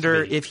There has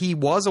wonder to be. if he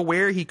was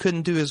aware he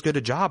couldn't do as good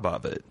a job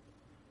of it.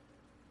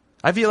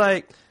 I feel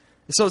like...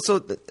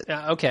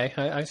 Okay,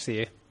 I see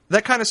you.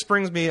 That kind of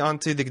springs me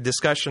onto the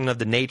discussion of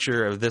the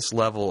nature of this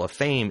level of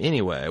fame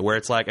anyway, where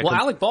it's like... Well,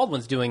 Alec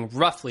Baldwin's doing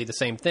roughly the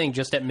same thing,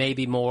 just at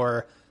maybe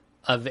more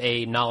of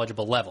a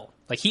knowledgeable level.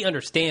 Like, he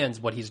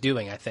understands what he's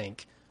doing, I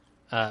think,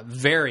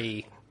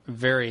 very,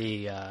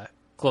 very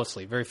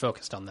closely, very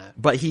focused on that.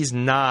 But he's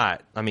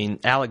not... I mean,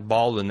 Alec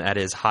Baldwin at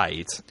his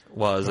height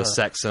was a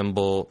sex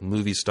symbol,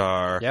 movie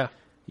star. Yeah.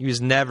 He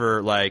was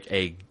never, like,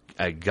 a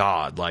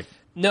god. Like...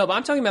 No, but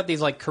I'm talking about these,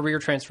 like, career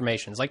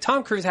transformations. Like,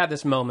 Tom Cruise had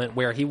this moment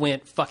where he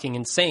went fucking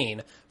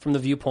insane from the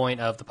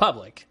viewpoint of the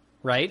public,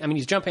 right? I mean,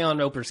 he's jumping on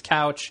Oprah's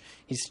couch.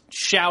 He's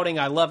shouting,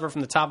 I love her,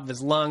 from the top of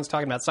his lungs,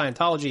 talking about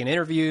Scientology in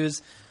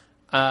interviews,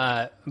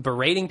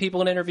 berating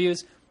people in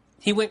interviews.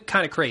 He went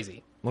kind of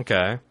crazy.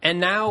 Okay.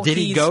 And now Did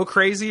he go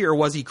crazy, or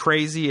was he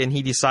crazy and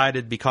he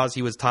decided because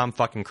he was Tom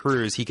fucking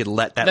Cruise, he could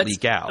let that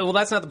leak out? Well,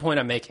 that's not the point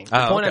I'm making.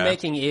 The point I'm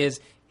making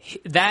is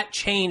that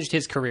changed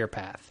his career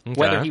path,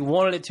 whether he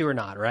wanted it to or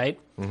not, right?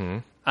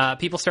 Mm-hmm.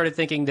 People started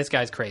thinking, this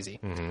guy's crazy.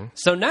 Mm-hmm.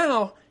 So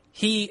now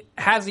he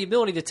has the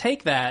ability to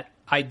take that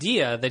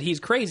idea that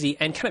he's crazy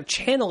and kind of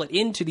channel it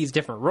into these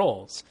different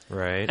roles.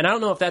 Right. And I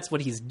don't know if that's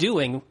what he's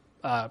doing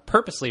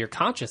purposely or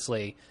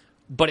consciously,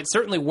 but it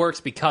certainly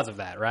works because of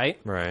that, right?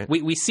 Right.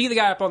 We see the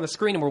guy up on the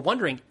screen and we're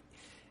wondering,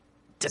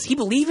 does he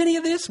believe any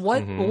of this?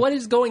 What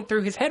is going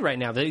through his head right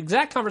now? The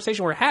exact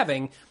conversation we're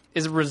having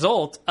is a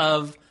result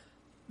of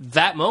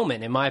that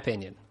moment, in my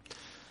opinion.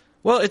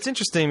 Well, it's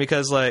interesting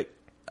because, like,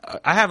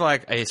 I have,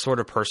 like, a sort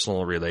of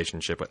personal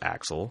relationship with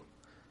Axl,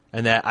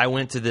 and that I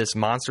went to this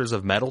Monsters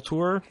of Metal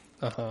tour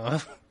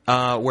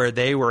where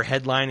they were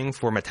headlining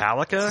for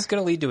Metallica. Is this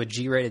going to lead to a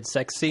G-rated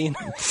sex scene?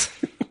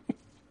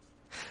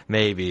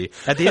 Maybe.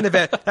 At the end of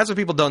it, that's what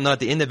people don't know. At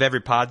the end of every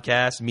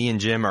podcast, me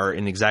and Jim are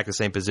in exactly the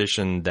same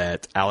position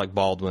that Alec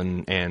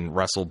Baldwin and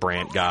Russell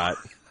Brand got.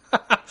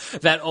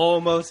 That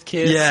almost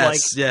kiss,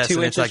 yes. 2 And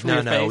inches it's like, from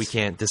your no, face. we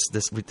can't.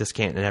 This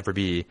can't ever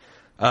be.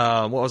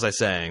 What was I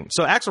saying?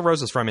 So Axl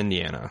Rose is from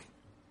Indiana.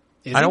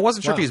 I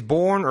wasn't sure if he was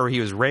born or he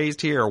was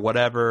raised here or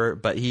whatever,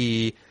 but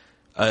he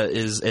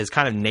is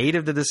kind of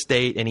native to the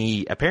state, and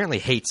he apparently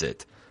hates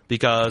it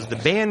because the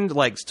band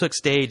like took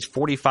stage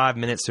 45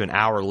 minutes to an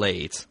hour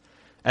late.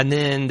 And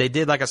then they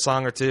did like a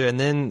song or two, and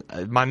then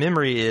my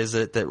memory is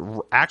that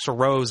Axl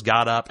Rose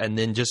got up and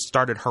then just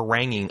started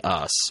haranguing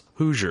us,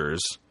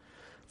 Hoosiers,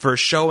 for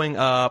showing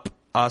up,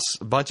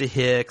 us, a bunch of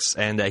hicks,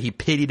 and he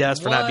pitied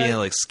us for not being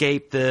able to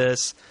escape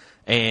this,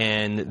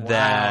 and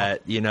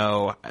that, you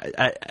know,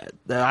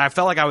 I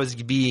felt like I was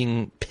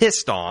being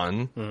pissed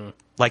on,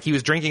 like he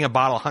was drinking a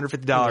bottle of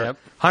 $150,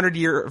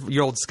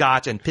 100-year-old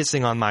scotch and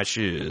pissing on my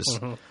shoes.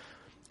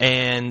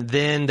 And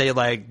then they,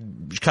 like,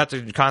 cut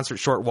the concert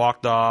short,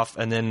 walked off,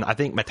 and then I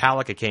think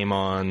Metallica came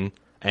on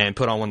and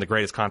put on one of the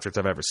greatest concerts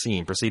I've ever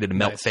seen, proceeded to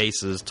melt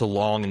faces till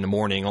long in the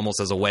morning, almost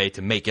as a way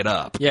to make it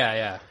up.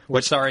 Yeah.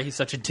 We're sorry he's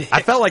such a dick.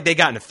 I felt like they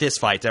got into fist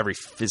fights every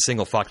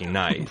single fucking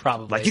night.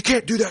 Probably. Like, you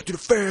can't do that to the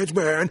fans,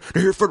 man.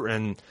 They're here for...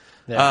 And,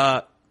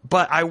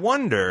 but I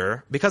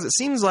wonder, because it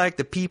seems like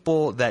the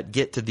people that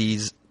get to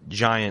these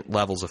giant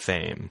levels of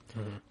fame,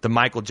 the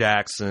Michael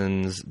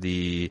Jacksons,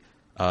 the...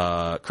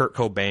 Kurt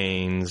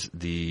Cobain's,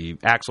 the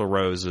Axl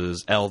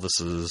Rose's,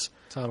 Elvis's,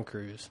 Tom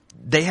Cruise.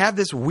 They have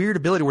this weird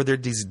ability where they're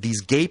these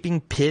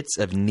gaping pits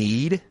of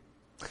need.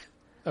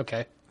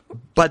 Okay.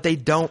 But they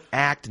don't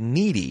act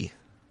needy.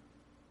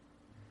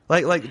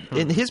 Like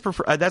in his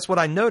that's what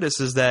I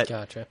notice is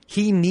that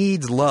he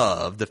needs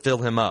love to fill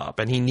him up,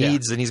 and he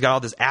needs and he's got all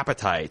these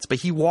appetites. But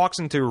he walks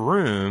into a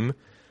room.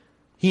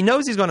 He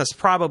knows he's going to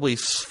probably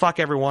fuck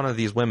every one of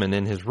these women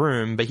in his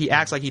room, but he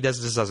acts like he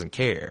just doesn't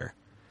care.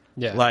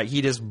 Yeah. Like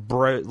he just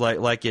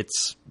like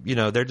it's, you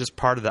know, they're just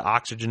part of the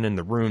oxygen in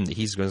the room that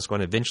he's just going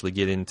to eventually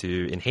get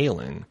into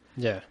inhaling.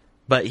 Yeah.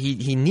 But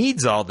he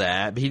needs all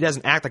that, but he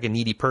doesn't act like a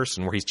needy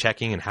person where he's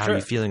checking and how are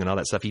you feeling and all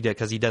that stuff. He did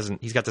because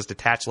he's got this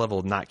detached level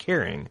of not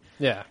caring.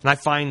 Yeah. And I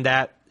find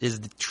that is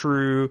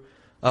true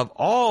of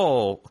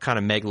all kind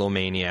of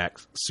megalomaniac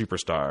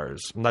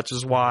superstars. And that's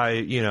just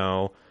why,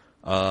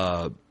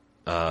 Elvis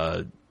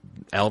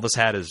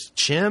had his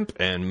chimp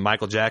and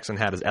Michael Jackson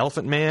had his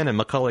Elephant Man and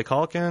Macaulay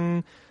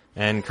Culkin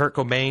and Kurt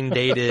Cobain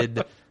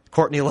dated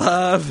Courtney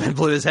Love and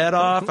blew his head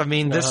off. I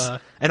mean,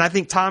 and I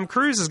think Tom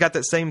Cruise has got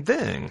that same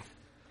thing.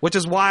 Which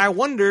is why I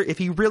wonder if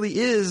he really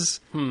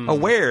is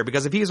aware,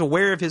 because if he's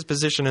aware of his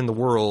position in the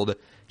world,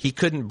 he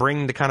couldn't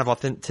bring the kind of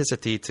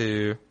authenticity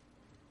to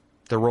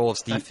the role of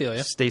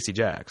Stacey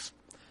Jacks.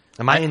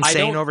 Am I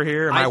insane over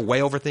here? Am I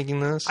way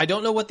overthinking this? I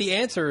don't know what the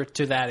answer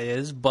to that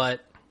is, but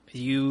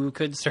you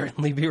could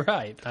certainly be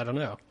right. I don't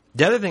know.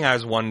 The other thing I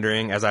was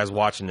wondering as I was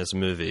watching this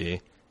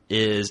movie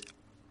is,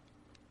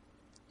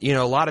 a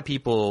lot of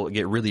people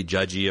get really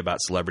judgy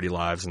about celebrity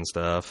lives and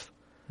stuff,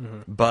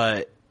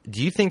 but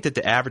do you think that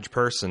the average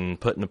person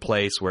put in a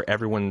place where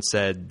everyone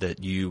said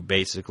that you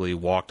basically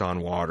walked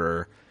on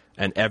water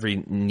and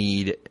every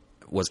need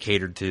was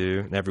catered to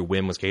and every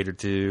whim was catered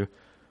to,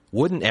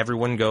 wouldn't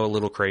everyone go a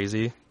little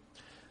crazy?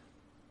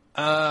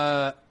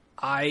 I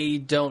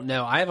don't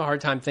know. I have a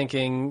hard time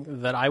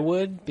thinking that I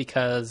would,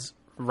 because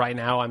right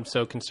now I'm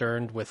so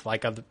concerned with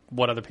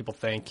what other people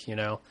think,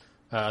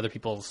 other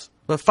people's...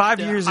 But 5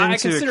 years into a career... I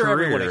consider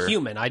everyone a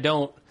human. I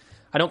don't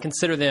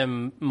consider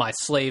them my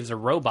slaves or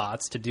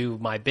robots to do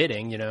my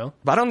bidding,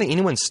 But I don't think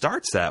anyone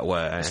starts that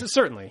way.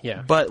 Certainly,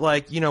 yeah. But,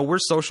 we're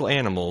social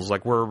animals.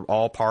 We're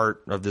all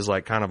part of this,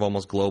 kind of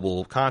almost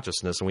global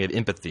consciousness, and we have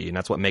empathy, and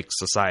that's what makes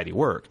society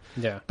work.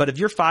 Yeah. But if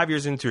you're 5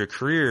 years into a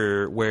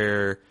career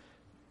where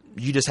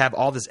you just have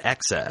all this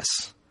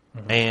excess,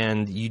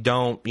 and you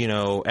don't,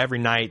 every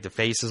night the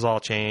faces all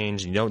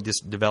change, and you don't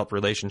just develop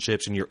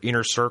relationships, and your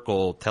inner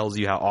circle tells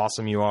you how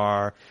awesome you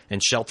are and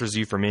shelters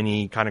you from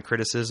any kind of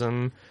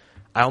criticism,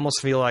 I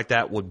almost feel like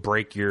that would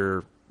break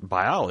your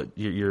biology,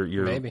 your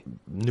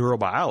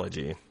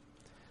neurobiology.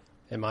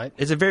 It might.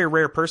 It's a very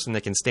rare person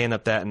that can stand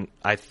up that,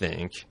 I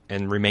think,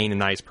 and remain a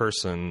nice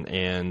person.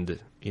 And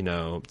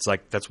it's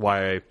that's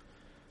why,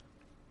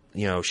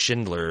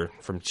 Schindler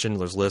from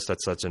Schindler's List.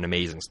 That's such an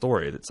amazing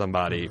story that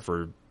somebody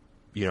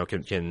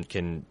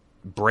can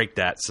break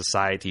that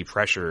society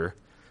pressure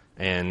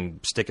and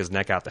stick his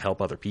neck out to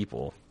help other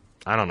people.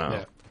 I don't know.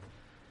 Yeah.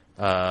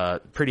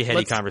 Pretty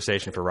heady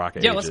conversation for Rock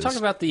Ages. Yeah, let's talk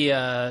about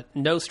the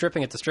no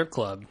stripping at the strip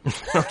club.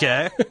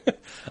 Okay.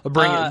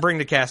 Bring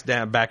the cast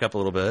back up a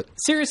little bit.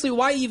 Seriously,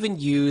 why even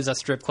use a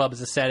strip club as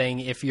a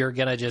setting if you're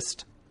going to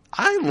just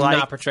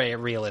not portray it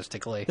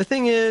realistically? The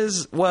thing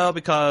is,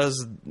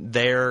 because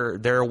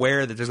they're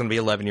aware that there's going to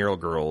be 11-year-old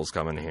girls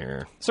coming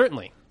here.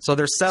 Certainly. So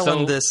they're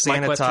selling this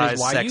sanitized,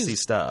 sexy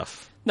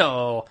stuff.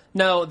 No.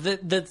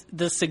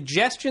 The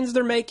suggestions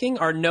they're making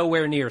are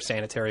nowhere near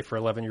sanitary for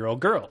 11-year-old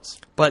girls.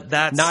 But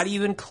that's not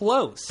even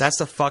close. That's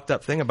the fucked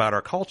up thing about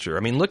our culture. I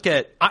mean, look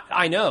at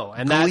I know,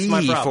 and Glee, that's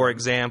my problem. For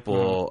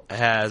example,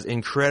 has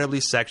incredibly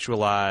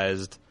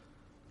sexualized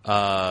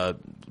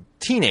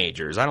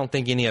teenagers. I don't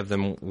think any of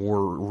them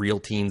were real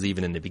teens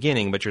even in the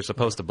beginning, but you're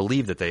supposed to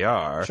believe that they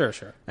are. Sure.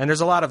 And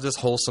there's a lot of just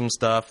wholesome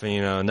stuff,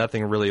 and,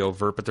 nothing really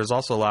overt, but there's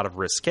also a lot of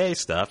risque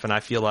stuff, and I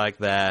feel like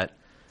that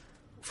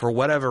for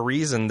whatever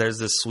reason, there's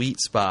this sweet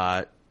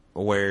spot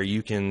where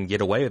you can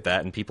get away with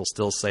that, and people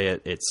still say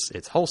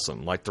it's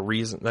wholesome. Like the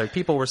reason,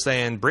 people were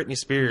saying Britney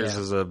Spears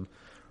is a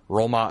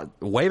role model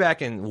way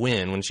back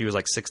when she was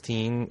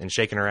 16 and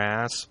shaking her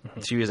ass.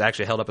 She was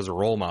actually held up as a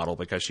role model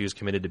because she was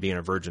committed to being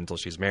a virgin until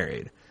she's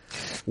married,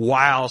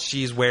 while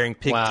she's wearing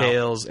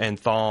pigtails and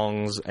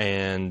thongs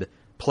and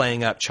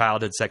playing up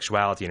childhood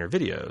sexuality in her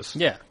videos.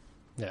 Yeah.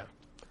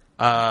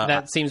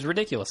 That seems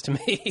ridiculous to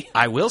me.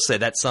 I will say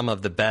that's some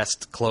of the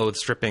best clothes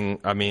stripping.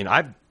 I mean,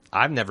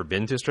 I've never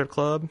been to a strip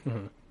club,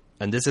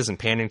 and this isn't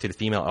pandering to the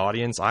female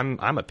audience. I'm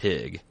a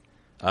pig.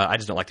 I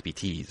just don't like to be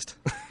teased.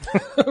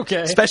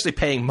 Okay. Especially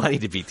paying money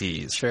to be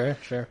teased. Sure.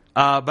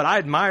 But I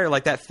admire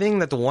that thing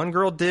that the one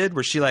girl did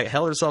where she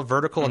held herself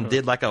vertical and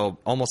did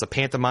almost a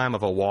pantomime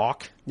of a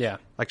walk. Yeah.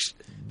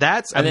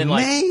 That's and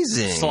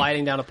amazing. Then,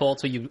 sliding down a pole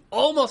till you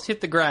almost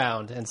hit the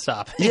ground and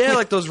stop.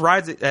 Yeah, those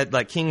rides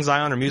at King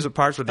Zion or amusement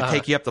parks where they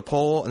take you up the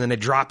pole and then they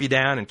drop you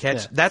down and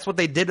catch. Yeah. That's what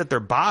they did with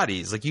their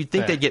bodies. You'd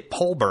think they'd get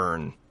pole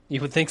burn.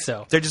 You would think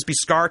so. There'd just be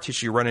scar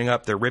tissue running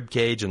up their rib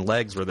cage and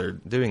legs where they're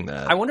doing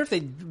that. I wonder if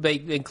they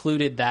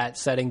included that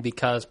setting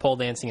because pole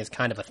dancing is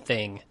kind of a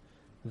thing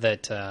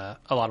that a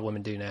lot of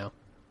women do now.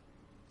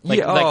 There's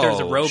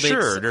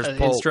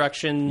aerobics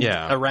instruction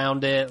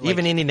around it.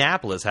 Even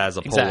Indianapolis has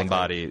a pole and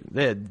body.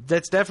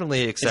 That's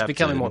definitely accepted. It's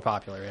becoming more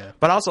popular, yeah.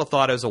 But I also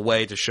thought it was a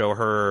way to show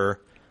her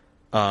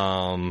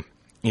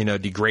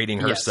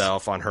degrading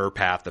herself on her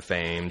path to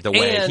fame, the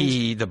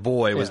way the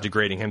boy was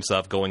degrading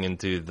himself going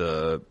into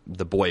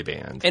the boy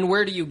band. And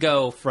where do you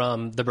go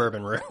from the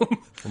Bourbon Room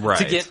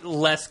to get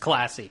less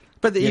classy?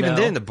 But even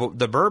then,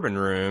 the Bourbon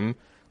Room,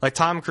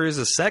 Tom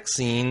Cruise's sex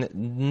scene,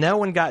 no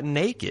one got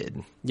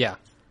naked. Yeah.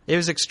 It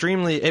was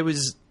extremely. It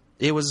was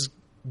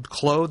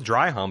clothed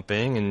dry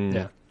humping, and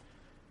Yeah.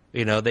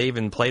 you know, they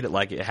even played it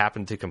like it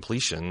happened to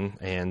completion,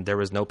 and there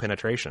was no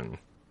penetration.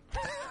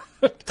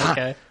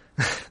 Okay.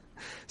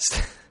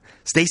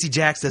 Stacey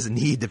Jacks doesn't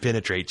need to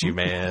penetrate you,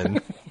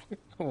 man.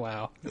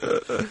 Wow.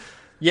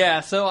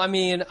 Yeah, so, I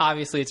mean,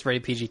 obviously it's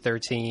rated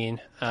PG-13.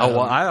 Well,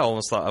 I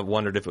almost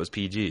wondered if it was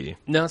PG.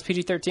 No, it's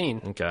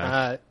PG-13.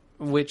 Okay.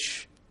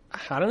 Which,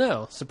 I don't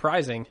know,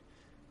 surprising.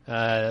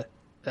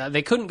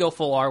 They couldn't go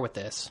full R with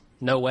this.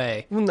 No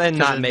way. And 'Cause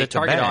not the make the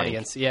target bank.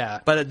 audience, yeah.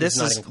 But this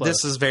not is even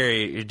close.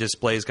 it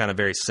displays kind of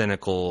very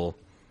cynical,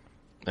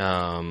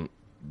 the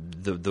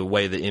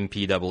way the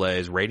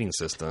MPAA's rating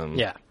system.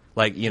 Yeah.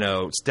 Like, you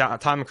know,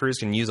 Tom Cruise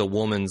can use a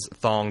woman's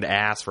thonged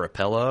ass for a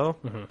pillow,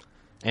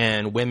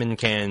 and women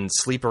can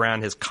sleep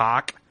around his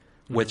cock,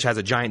 which has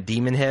a giant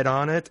demon head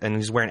on it, and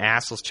he's wearing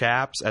assless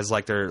chaps as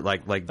like they're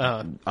like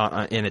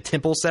in a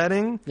temple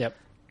setting. Yep.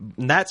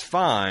 That's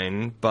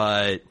fine,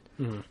 but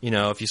you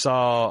know, if you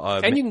saw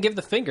And you can give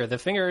the finger. The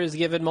finger is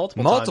given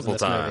multiple times. in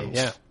this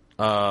movie.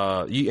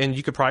 Yeah.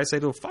 You could probably say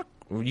to fuck.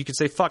 You could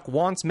say fuck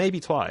once,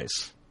 maybe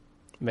twice.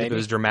 Maybe. If it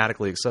was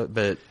dramatically,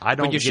 but I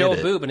don't. But you get show it.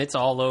 a boob and it's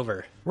all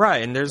over.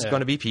 Right? And there's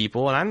going to be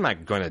people, and I'm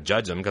not going to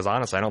judge them because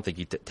honestly, I don't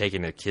think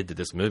taking a kid to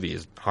this movie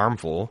is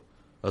harmful,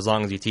 as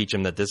long as you teach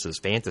them that this is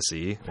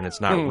fantasy and it's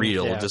not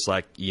real. Yeah. Just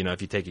like, you know,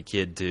 if you take a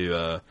kid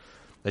to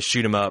a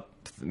shoot 'em up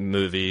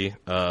movie,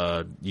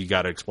 you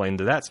got to explain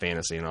that that's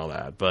fantasy and all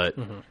that. But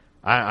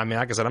I mean,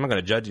 like I said, I'm not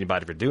going to judge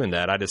anybody for doing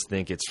that. I just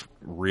think it's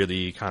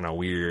really kind of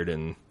weird,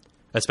 and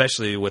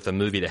especially with a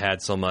movie that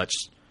had so much,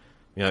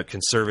 you know,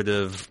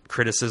 conservative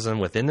criticism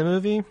within the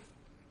movie.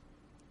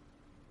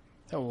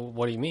 Oh, well,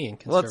 what do you mean,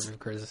 conservative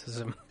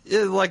criticism?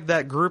 Like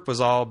that group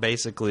was all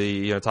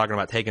basically, you know, talking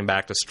about taking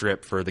back the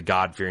strip for the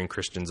God-fearing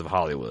Christians of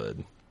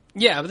Hollywood.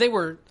 Yeah, but they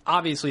were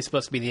obviously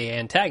supposed to be the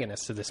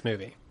antagonists of this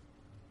movie.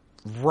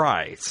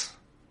 Right.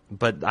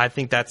 But I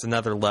think that's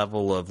another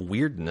level of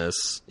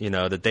weirdness, you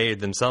know, that they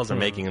themselves are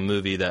making a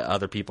movie that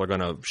other people are going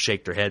to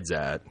shake their heads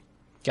at.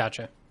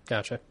 Gotcha.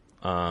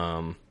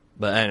 But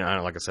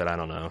like I said, I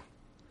don't know.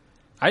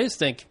 I just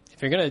think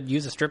if you're going to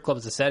use a strip club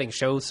as a setting,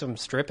 show some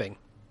stripping.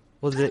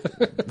 Well,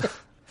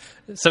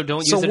 So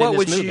don't use it in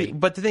this movie.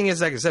 But the thing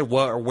is, like I said,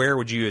 where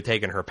would you have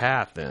taken her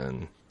path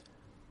then?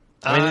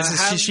 I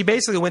mean, she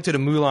basically went to the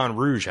Moulin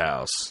Rouge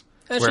house.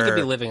 She could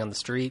be living on the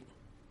street.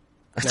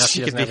 Now she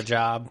doesn't have a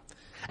job.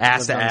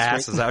 Ass to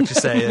ass, is that what you're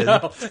saying?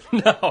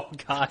 No,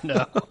 God,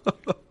 no.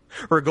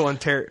 We're going,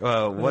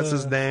 what's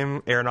his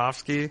name?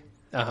 Aronofsky?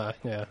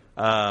 Yeah.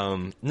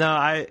 No,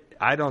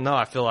 I don't know.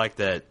 I feel like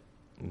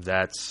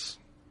that's...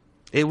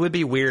 It would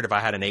be weird if I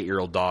had an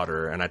 8-year-old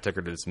daughter and I took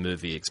her to this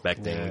movie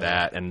expecting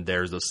that, and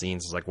there's those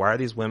scenes. It's like, why are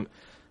these women...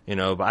 You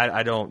know, but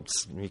I don't...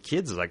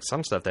 Kids is like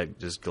some stuff that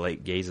just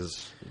like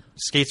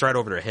skates right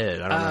over their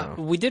head. I don't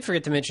know. We did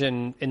forget to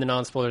mention in the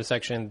non-spoiler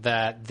section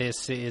that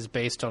this is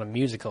based on a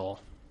musical,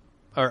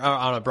 or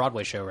on a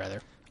Broadway show, rather.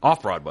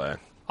 Off-Broadway.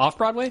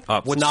 Off-Broadway?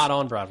 It's not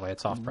on Broadway.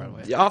 It's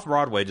off-Broadway. Yeah,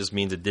 off-Broadway just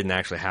means it didn't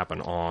actually happen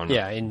on...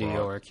 Yeah, in New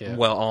York, yeah.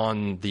 Well,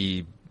 on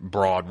the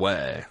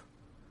Broadway.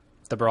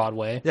 The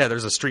Broadway? Yeah,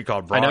 there's a street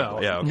called Broadway. I know.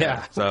 Yeah, okay.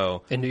 Yeah.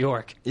 So, in New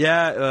York.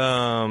 yeah,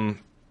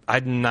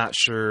 I'm not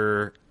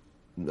sure...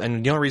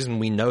 And the only reason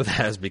we know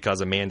that is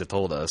because Amanda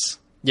told us.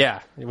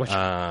 Yeah.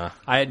 I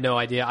had no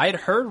idea. I had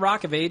heard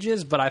Rock of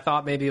Ages, but I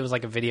thought maybe it was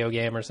like a video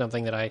game or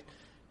something that I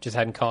just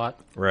hadn't caught.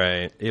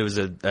 Right. It was,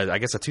 I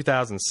guess, a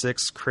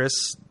 2006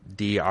 Chris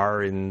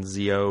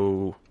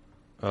D'Arenzo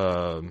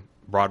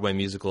Broadway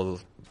musical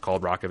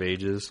called Rock of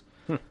Ages.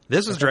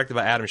 This was directed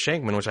by Adam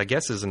Shankman, which I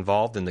guess is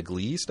involved in the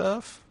Glee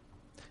stuff.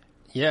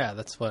 Yeah,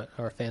 that's what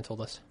our fan told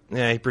us.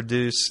 Yeah, he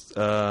produced...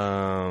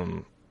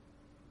 oh,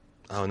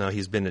 no,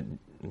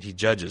 he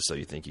judges So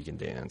You Think You Can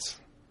Dance.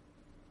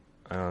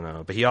 I don't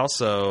know. But he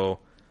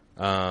also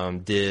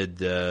did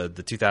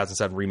the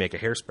 2007 remake of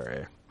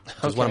Hairspray,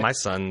 which was one of my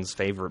son's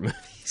favorite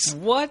movies.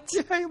 What?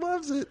 Yeah, he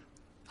loves it.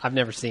 I've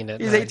never seen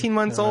it. He's 18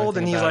 months old,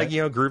 and he's like,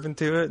 grooving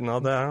to it and all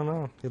that. I don't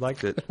know. He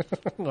liked it.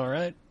 All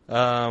right.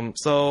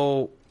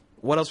 So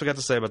what else we got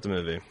to say about the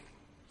movie?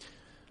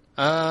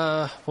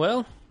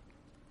 Well,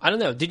 I don't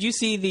know. Did you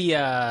see the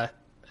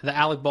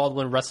Alec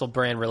Baldwin Russell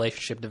Brand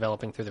relationship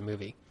developing through the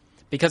movie?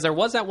 Because there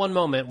was that one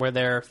moment where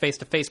they're face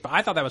to face, but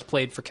I thought that was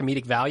played for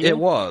comedic value. It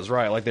was,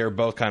 right. Like they were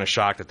both kind of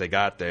shocked that they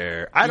got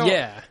there.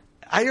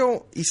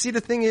 You see,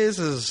 the thing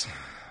is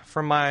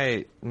from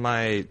my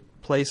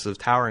place of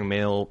towering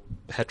male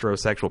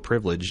heterosexual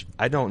privilege,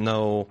 I don't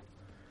know.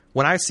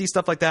 When I see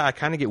stuff like that, I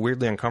kind of get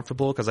weirdly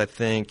uncomfortable because I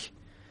think,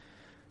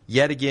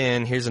 yet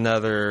again, here's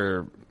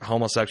another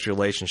homosexual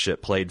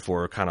relationship played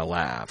for kind of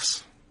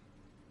laughs.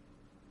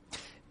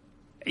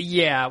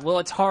 Yeah, well,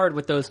 it's hard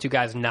with those two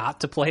guys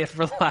not to play it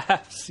for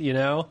laughs, you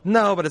know?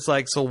 No, but it's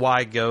like, so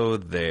why go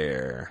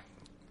there?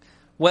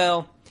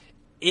 Well,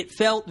 it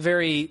felt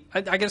very...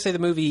 I gotta say the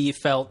movie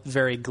felt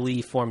very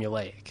Glee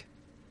formulaic.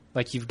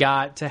 Like, you've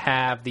got to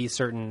have these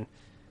certain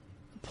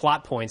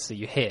plot points that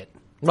you hit.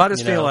 Well, I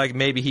just feel like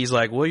maybe he's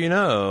like, well, you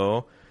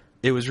know,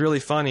 it was really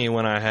funny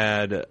when I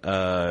had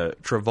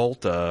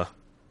Travolta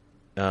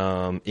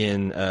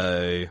in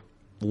a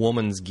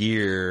woman's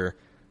gear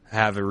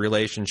have a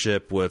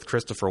relationship with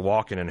Christopher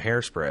Walken in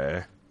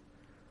Hairspray.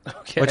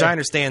 Okay. Which I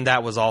understand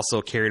that was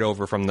also carried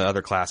over from the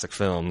other classic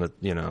film that,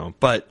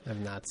 but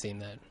I've not seen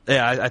that.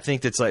 yeah, I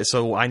think it's like,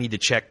 so I need to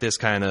check this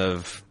kind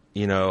of,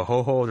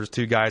 ho, there's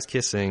two guys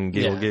kissing,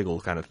 giggle, Yeah.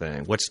 giggle kind of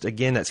thing. Which,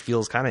 again, that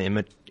feels kind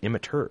of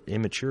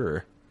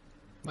immature.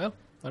 Well,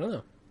 I don't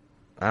know.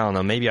 I don't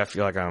know. Maybe I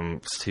feel like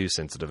I'm too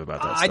sensitive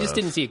about that I stuff. just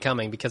didn't see it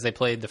coming because they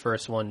played the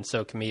first one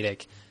so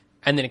comedic,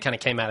 and then it kind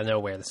of came out of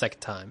nowhere the second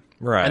time.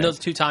 Right. And those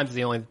two times are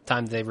the only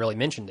times they really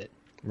mentioned it.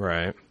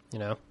 Right.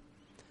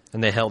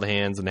 And they held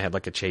hands and they had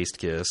like a chaste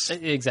kiss.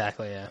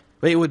 Exactly, yeah.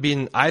 But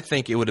I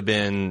think it would have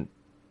been,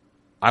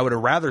 I would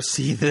have rather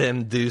see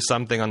them do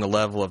something on the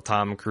level of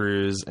Tom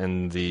Cruise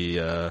and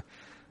the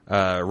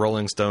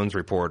Rolling Stones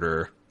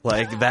reporter.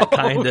 Like that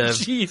kind of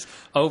Jeez.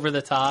 Over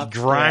the top.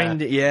 grind.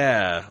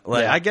 Yeah.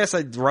 I guess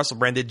Russell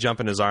Brand did jump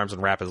in his arms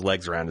and wrap his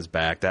legs around his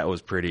back. That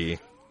was pretty.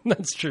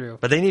 That's true.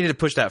 But they needed to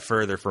push that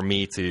further for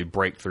me to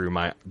break through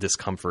my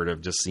discomfort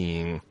of just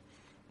seeing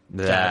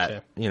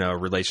that, Gotcha.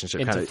 relationship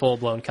Into kind of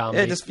full-blown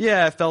comedy.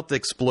 it felt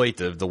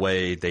exploitive the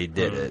way they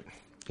did it.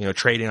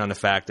 Trading on the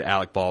fact that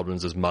Alec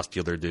Baldwin's this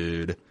muscular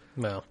dude.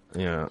 Well,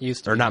 Or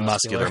used to be not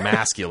muscular.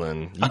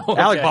 masculine. Oh,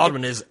 Alec okay.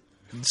 Baldwin is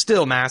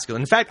still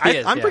masculine. In fact, He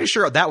is, I'm yeah. pretty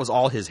sure that was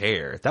all his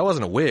hair. That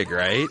wasn't a wig,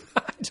 right?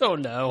 I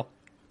don't know.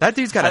 That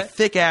dude's got a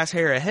thick ass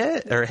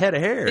head of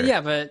hair.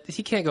 Yeah, but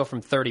he can't go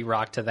from 30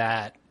 Rock to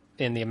that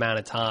in the amount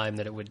of time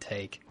that it would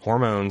take.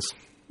 Hormones,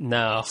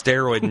 No.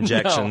 steroid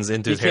injections No,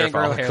 into you his hair can't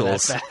grow hair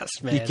follicles. that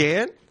fast, man. You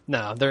can't?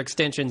 No, they're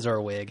extensions or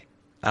a wig.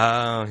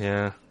 Oh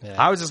yeah. Yeah.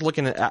 I was just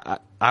looking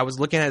at. I was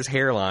looking at his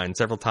hairline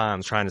several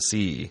times trying to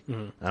see,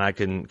 and I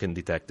couldn't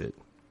detect it.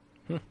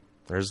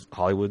 There's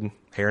Hollywood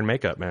hair and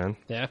makeup, man.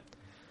 Yeah.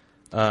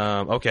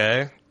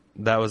 Okay,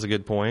 that was a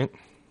good point.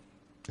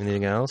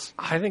 Anything else?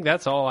 I think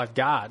that's all I've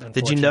got.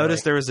 Did you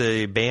notice there was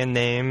a band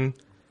name?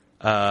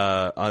 One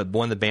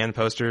of the band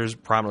posters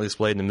prominently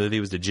displayed in the movie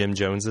was the Jim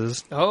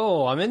Joneses.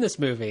 Oh, I'm in this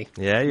movie.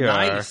 Yeah, you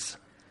Nice. are.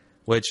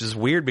 Which is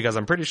weird because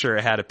I'm pretty sure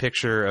it had a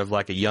picture of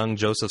like a young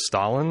Joseph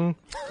Stalin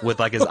with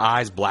like his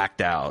eyes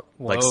blacked out,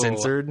 like Whoa.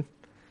 censored.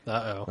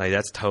 Uh-oh. Like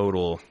that's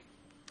total.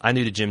 I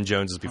knew the Jim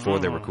Joneses before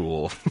they were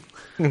cool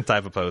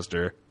type of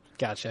poster.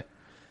 Gotcha.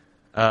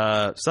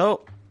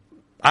 So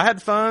I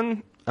had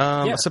fun.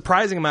 Yeah. A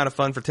surprising amount of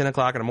fun for 10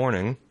 o'clock in the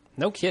morning.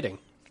 No kidding.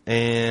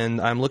 And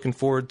I'm looking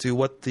forward to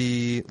what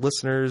the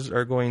listeners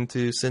are going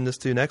to send us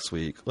to next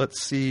week.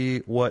 Let's see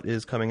what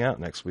is coming out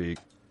next week.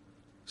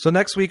 So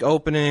next week,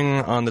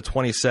 opening on the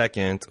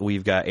 22nd,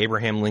 we've got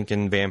Abraham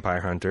Lincoln Vampire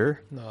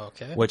Hunter,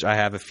 Okay. which I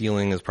have a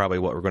feeling is probably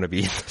what we're going to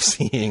be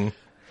seeing.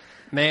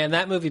 Man,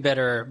 that movie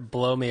better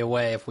blow me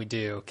away if we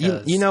do.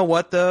 'Cause You know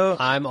what, though?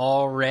 I'm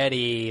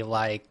already,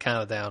 like,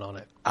 kind of down on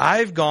it.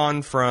 I've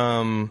gone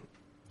from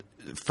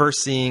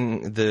first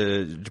seeing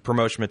the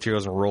promotion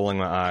materials and rolling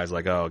my eyes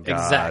like, oh, God.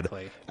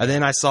 Exactly. And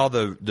then I saw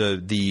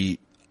the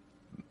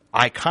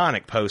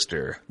iconic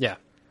poster. Yeah.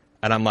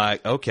 And I'm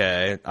like,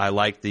 okay, I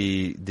like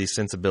the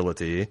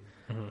sensibility.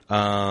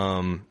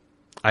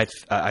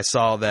 I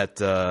saw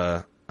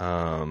that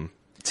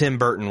Tim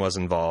Burton was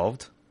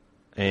involved,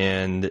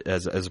 and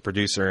as a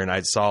producer, and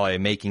I saw a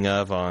making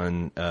of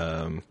on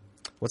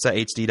what's that,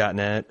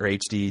 HD.net or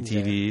HD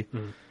TV,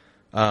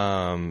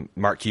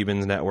 Mark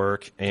Cuban's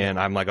network, and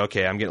I'm like,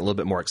 okay, I'm getting a little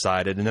bit more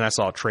excited. And then I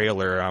saw a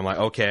trailer. I'm like,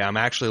 okay, I'm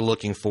actually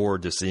looking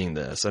forward to seeing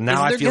this. And now Is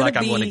I there feel like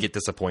gonna I'm going to be- get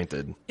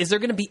disappointed. Is there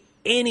going to be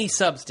any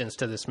substance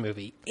to this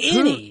movie?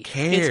 Any?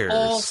 cares? It's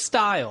all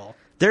style.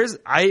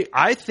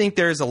 I think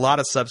there's a lot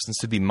of substance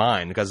to be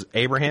mined because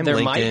Abraham There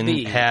might Lincoln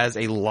be. has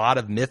a lot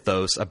of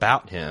mythos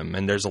about him,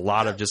 and there's a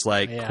lot of just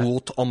like Yeah.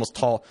 cool, almost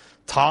tall,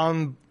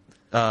 Paul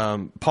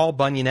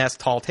Bunyan-esque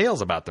tall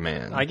tales about the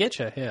man. I get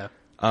you, yeah.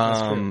 That's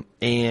true.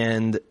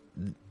 And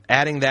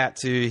adding that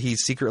to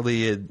he's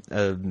secretly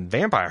a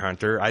vampire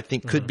hunter, I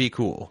think could be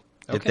cool.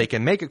 If Okay. they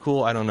can make it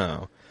cool, I don't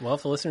know. Well,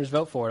 if the listeners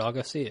vote for it, I'll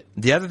go see it.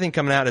 The other thing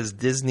coming out is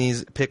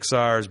Disney's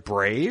Pixar's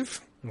Brave,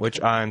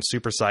 which I'm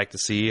super psyched to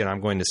see, and I'm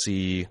going to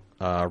see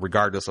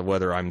regardless of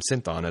whether I'm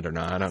sent on it or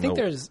not. I don't I think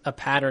know. there's a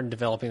pattern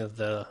developing that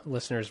the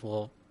listeners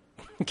will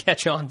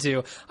catch on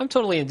to. I'm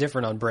totally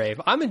indifferent on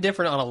Brave. I'm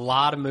indifferent on a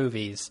lot of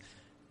movies.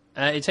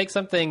 It takes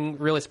something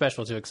really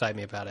special to excite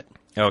me about it.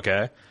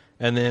 Okay.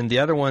 And then the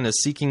other one is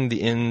Seeking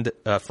the End,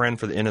 Friend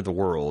for the End of the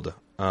World,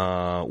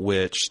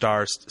 which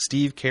stars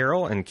Steve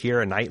Carell and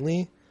Keira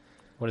Knightley.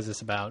 What is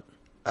this about?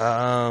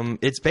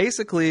 It's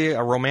basically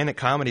a romantic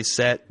comedy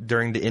set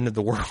during the end of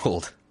the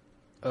world.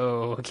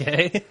 Oh,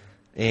 okay.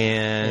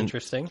 And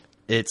Interesting.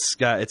 it's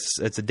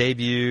a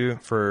debut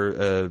for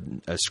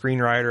a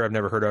screenwriter I've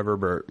never heard of her,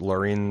 but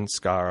Lorene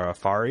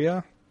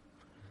Scafaria.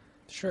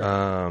 Sure.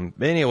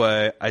 But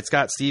anyway, it's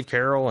got Steve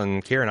Carell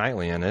and Keira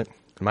Knightley in it.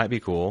 It might be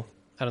cool.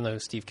 I don't know who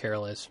Steve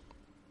Carell is.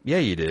 Yeah,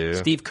 you do.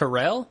 Steve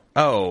Carell?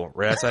 Oh,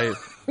 yes, I.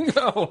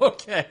 Oh,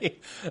 okay.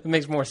 That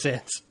makes more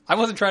sense. I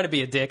wasn't trying to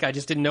be a dick. I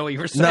just didn't know what you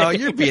were saying. No,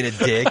 you're being a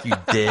dick, you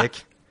dick.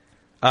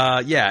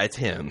 Yeah, it's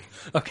him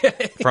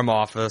Okay. from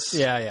Office.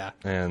 Yeah, yeah.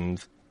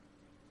 And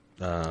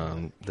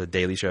the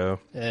Daily Show.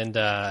 And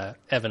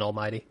Evan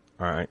Almighty.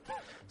 All right.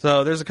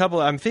 So there's a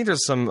couple. I think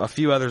there's a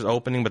few others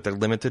opening, but they're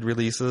limited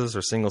releases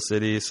or single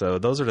city. So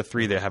those are the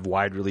 3 that have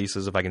wide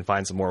releases. If I can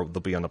find some more,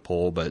 they'll be on the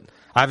poll. But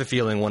I have a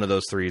feeling one of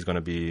those 3 is going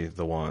to be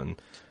the one.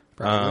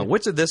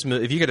 Which of this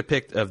movie, if you could have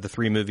picked of the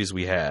 3 movies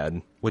we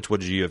had, which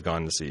would you have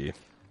gone to see?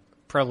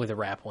 Probably the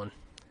rap one.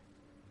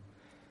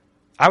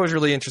 I was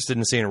really interested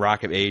in seeing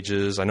Rock of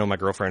Ages. I know my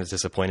girlfriend is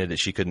disappointed that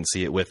she couldn't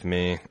see it with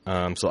me.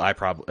 But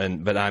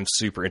I'm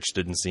super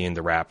interested in seeing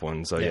the rap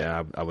one. So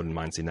yeah, I wouldn't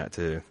mind seeing that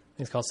too.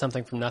 It's called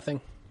Something from Nothing.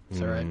 Is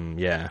that right?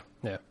 Yeah.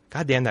 Yeah.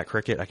 God damn that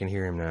cricket! I can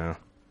hear him now.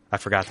 I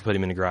forgot to put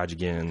him in the garage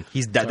again.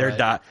 He's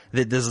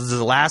This is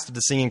the last of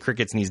the singing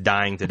crickets, and he's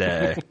dying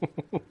today.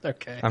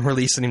 Okay. I'm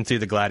releasing him to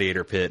the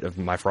gladiator pit of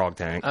my frog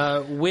tank.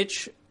 We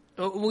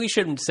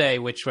shouldn't say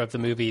which of the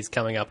movies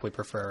coming up we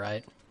prefer,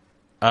 right?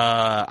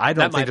 I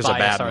don't think there's a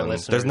bad one.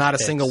 There's not a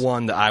picks. single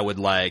one that I would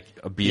like.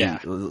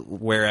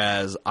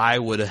 Whereas I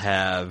would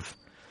have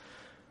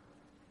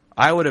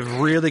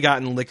really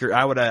gotten liquor.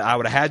 I would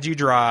have had you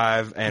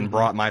drive and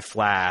brought my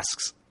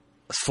flasks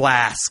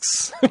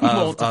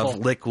of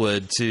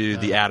liquid to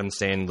the Adam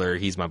Sandler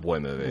He's My Boy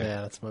movie.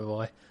 Yeah, that's my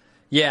boy.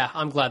 Yeah,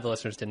 I'm glad the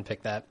listeners didn't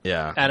pick that.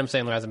 Yeah. Adam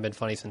Sandler hasn't been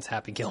funny since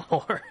Happy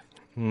Gilmore.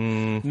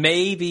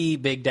 Maybe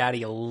Big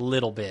Daddy a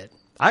little bit.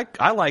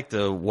 I like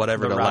the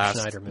Rob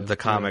Schneider movie, the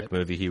comic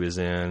movie he was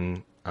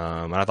in.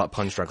 And I thought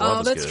Punch Drunk Love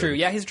was good. Oh, that's true.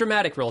 Yeah, his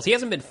dramatic roles. He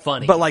hasn't been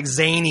funny. But like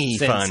zany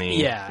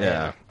funny.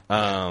 Yeah.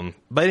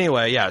 But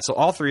anyway, yeah, so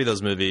all 3 of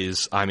those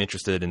movies I'm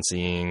interested in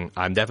seeing.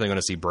 I'm definitely going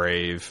to see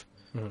Brave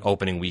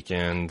opening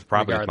weekend,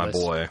 probably Regardless.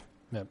 with my boy,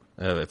 Yep.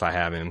 if I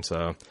have him.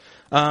 So,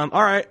 all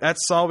right,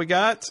 that's all we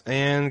got.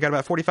 And got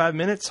about 45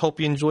 minutes. Hope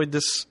you enjoyed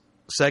this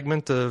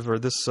segment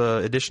this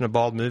edition of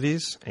Bald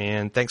Movies.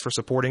 And thanks for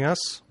supporting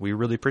us. We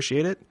really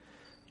appreciate it.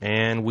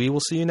 And we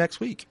will see you next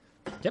week.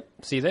 Yep.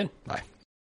 See you then. Bye.